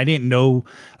like I didn't know,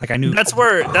 like I knew that's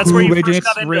where you Rage first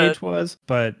got into Rage was,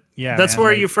 but yeah, that's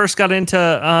where you first got into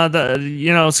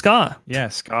the ska. Yeah,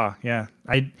 ska. Yeah,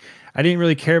 I didn't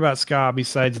really care about ska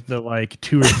besides the like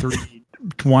 2 or 3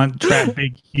 one track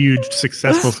big huge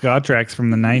successful ska tracks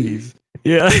from the 90s.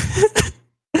 Yeah.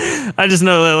 I just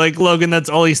know that like Logan, that's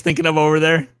all he's thinking of over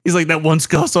there. He's like that one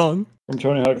ska song from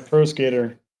Tony Hawk Pro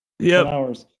Skater. Yep.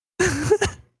 Hours.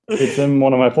 It's in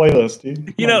one of my playlists,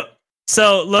 dude. You know,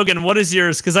 so Logan, what is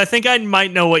yours? Because I think I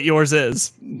might know what yours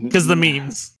is because the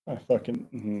memes. I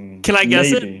fucking Can I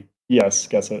guess it? Yes,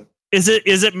 guess it. Is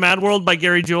it Mad World by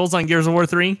Gary Jules on Gears of War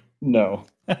 3? No.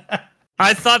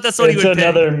 I thought that's what he would pick. It's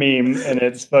another meme, and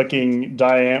it's fucking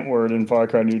Die Antwoord in Far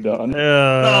Cry New Dawn.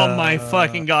 Oh my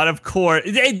fucking God, of course.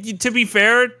 To be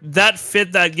fair, that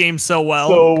fit that game so well.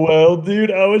 So well,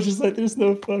 dude. I was just like, there's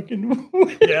no fucking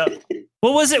way. Yeah.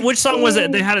 What was it? Which song was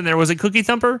it they had in there? Was it Cookie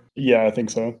Thumper? Yeah, I think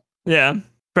so. Yeah.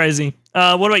 Crazy.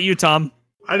 What about you, Tom?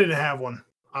 I didn't have one.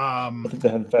 I think they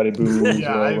had Fatty Boo.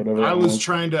 Yeah, I was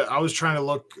trying to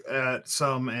look at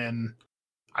some, and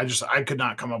I could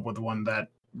not come up with one that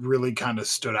really kind of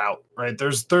stood out. Right?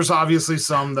 There's obviously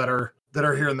some that are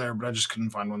here and there, but I just couldn't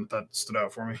find one that stood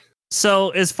out for me. So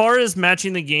as far as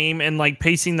matching the game and like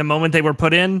pacing the moment they were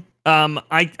put in,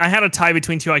 I had a tie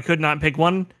between two. I could not pick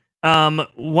one.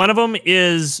 One of them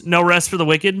is No Rest for the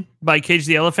Wicked by Cage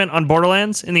the Elephant on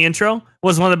Borderlands in the intro.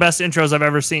 Was one of the best intros I've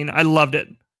ever seen. I loved it.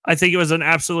 I think it was an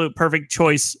absolute perfect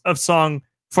choice of song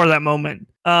for that moment.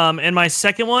 And my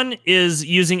second one is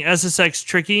using SSX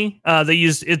Tricky. They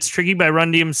used It's Tricky by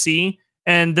Run DMC.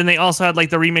 And then they also had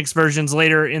like the remix versions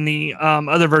later in the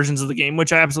other versions of the game,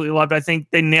 which I absolutely loved. I think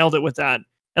they nailed it with that.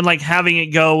 And like having it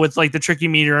go with like the tricky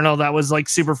meter and all that was like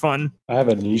super fun. I have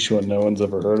a niche one no one's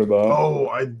ever heard about. Oh,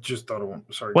 I just thought of one.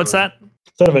 Sorry. What's that?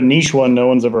 Instead of a niche one no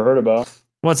one's ever heard about.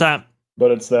 What's that?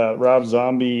 But it's that Rob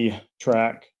Zombie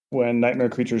track when Nightmare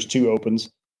Creatures 2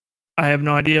 opens. I have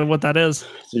no idea what that is.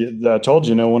 See, I told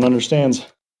you no one understands.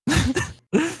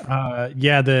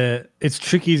 It's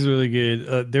Tricky is really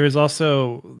good. There is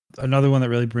also another one that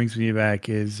really brings me back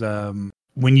is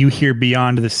when you hear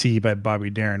Beyond the Sea by Bobby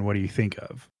Darin, what do you think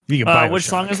of? Which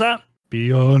song is that?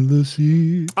 Beyond the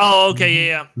Sea. Oh, okay,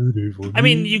 yeah. I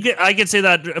mean, I could say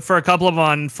that for a couple of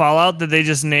on Fallout that they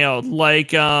just nailed.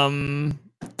 Like, I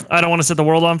Don't Want to Set the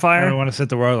World on Fire. I Don't Want to Set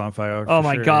the World on Fire. Oh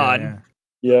my God. Yeah.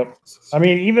 Yep. I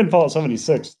mean, even Fallout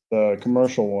 76, the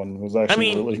commercial one was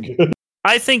actually really good.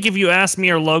 I think if you ask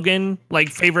me or Logan, like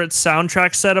favorite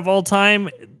soundtrack set of all time,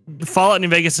 Fallout New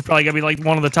Vegas is probably gonna be like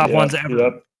one of the top ones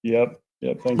ever. Yep.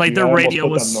 Thank like you. Their radio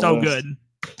was so good.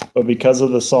 But because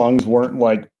of the songs weren't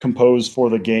like composed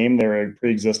for the game, they were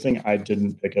pre-existing, I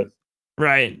didn't pick it.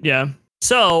 Right. Yeah.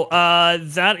 So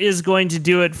that is going to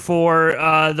do it for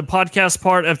the podcast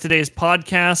part of today's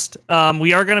podcast.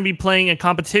 We are going to be playing a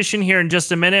competition here in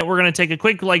just a minute. We're going to take a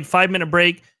quick 5-minute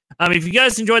break. If you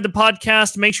guys enjoyed the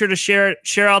podcast, make sure to share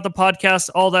out the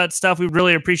podcast, all that stuff. We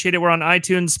really appreciate it. We're on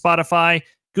iTunes, Spotify,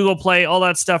 Google Play, all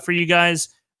that stuff for you guys.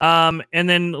 And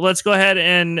then let's go ahead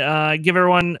and give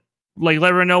everyone, let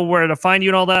everyone know where to find you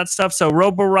and all that stuff. So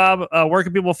RoboRob, where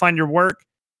can people find your work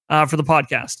for the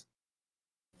podcast?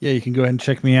 Yeah, you can go ahead and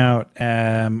check me out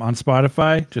on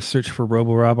Spotify. Just search for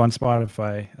RoboRob on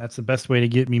Spotify. That's the best way to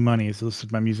get me money, is to listen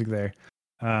to my music there.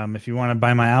 If you want to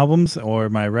buy my albums or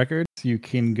my records, you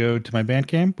can go to my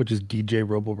Bandcamp, which is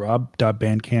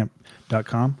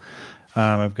djroborob.bandcamp.com.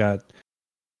 I've got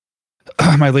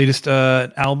my latest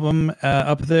album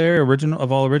up there, original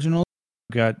of all originals.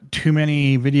 I've got too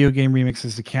many video game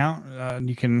remixes to count.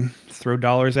 You can throw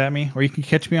dollars at me, or you can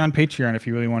catch me on Patreon if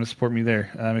you really want to support me there,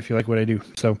 if you like what I do.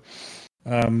 So,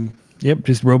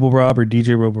 just RoboRob or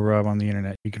DJ RoboRob on the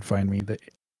internet. You can find me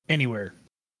anywhere.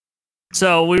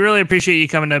 So we really appreciate you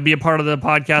coming to be a part of the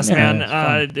podcast, man.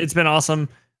 It's been awesome.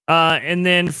 And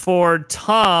then for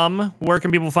Tom, where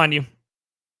can people find you?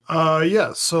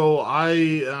 So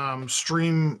I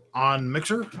stream on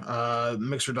Mixer,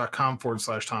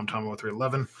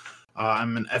 mixer.com/TomTom0311.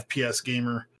 I'm an FPS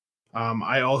gamer.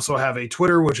 I also have a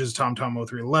Twitter, which is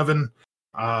TomTom0311.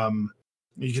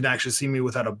 You can actually see me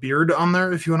without a beard on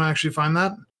there if you want to actually find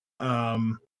that.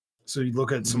 So you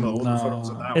look at some of the older photos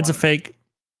of that. It's a fake.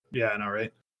 Yeah, I know,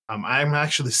 right? I'm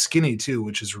actually skinny too,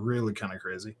 which is really kind of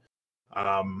crazy.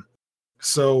 And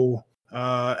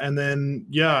then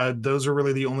those are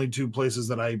really the only two places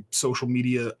that I social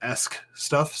media-esque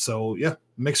stuff. So yeah,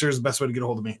 Mixer is the best way to get a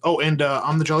hold of me. Oh, and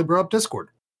I'm the Jolly Bro Up Discord.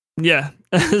 Yeah.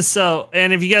 So,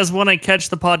 and if you guys want to catch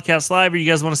the podcast live, or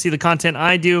you guys want to see the content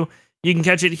I do, you can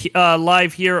catch it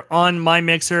live here on my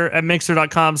Mixer at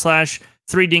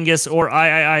mixer.com/3dingus or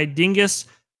III-dingus.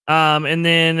 And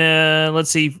then let's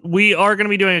see, we are going to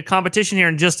be doing a competition here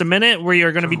in just a minute. We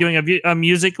are going to be doing a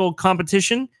musical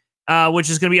competition, which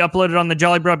is going to be uploaded on the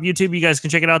Jolly Bro Up YouTube. You guys can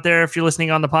check it out there if you're listening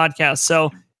on the podcast.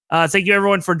 So thank you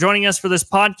everyone for joining us for this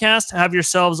podcast. Have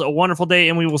yourselves a wonderful day,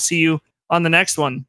 and we will see you on the next one.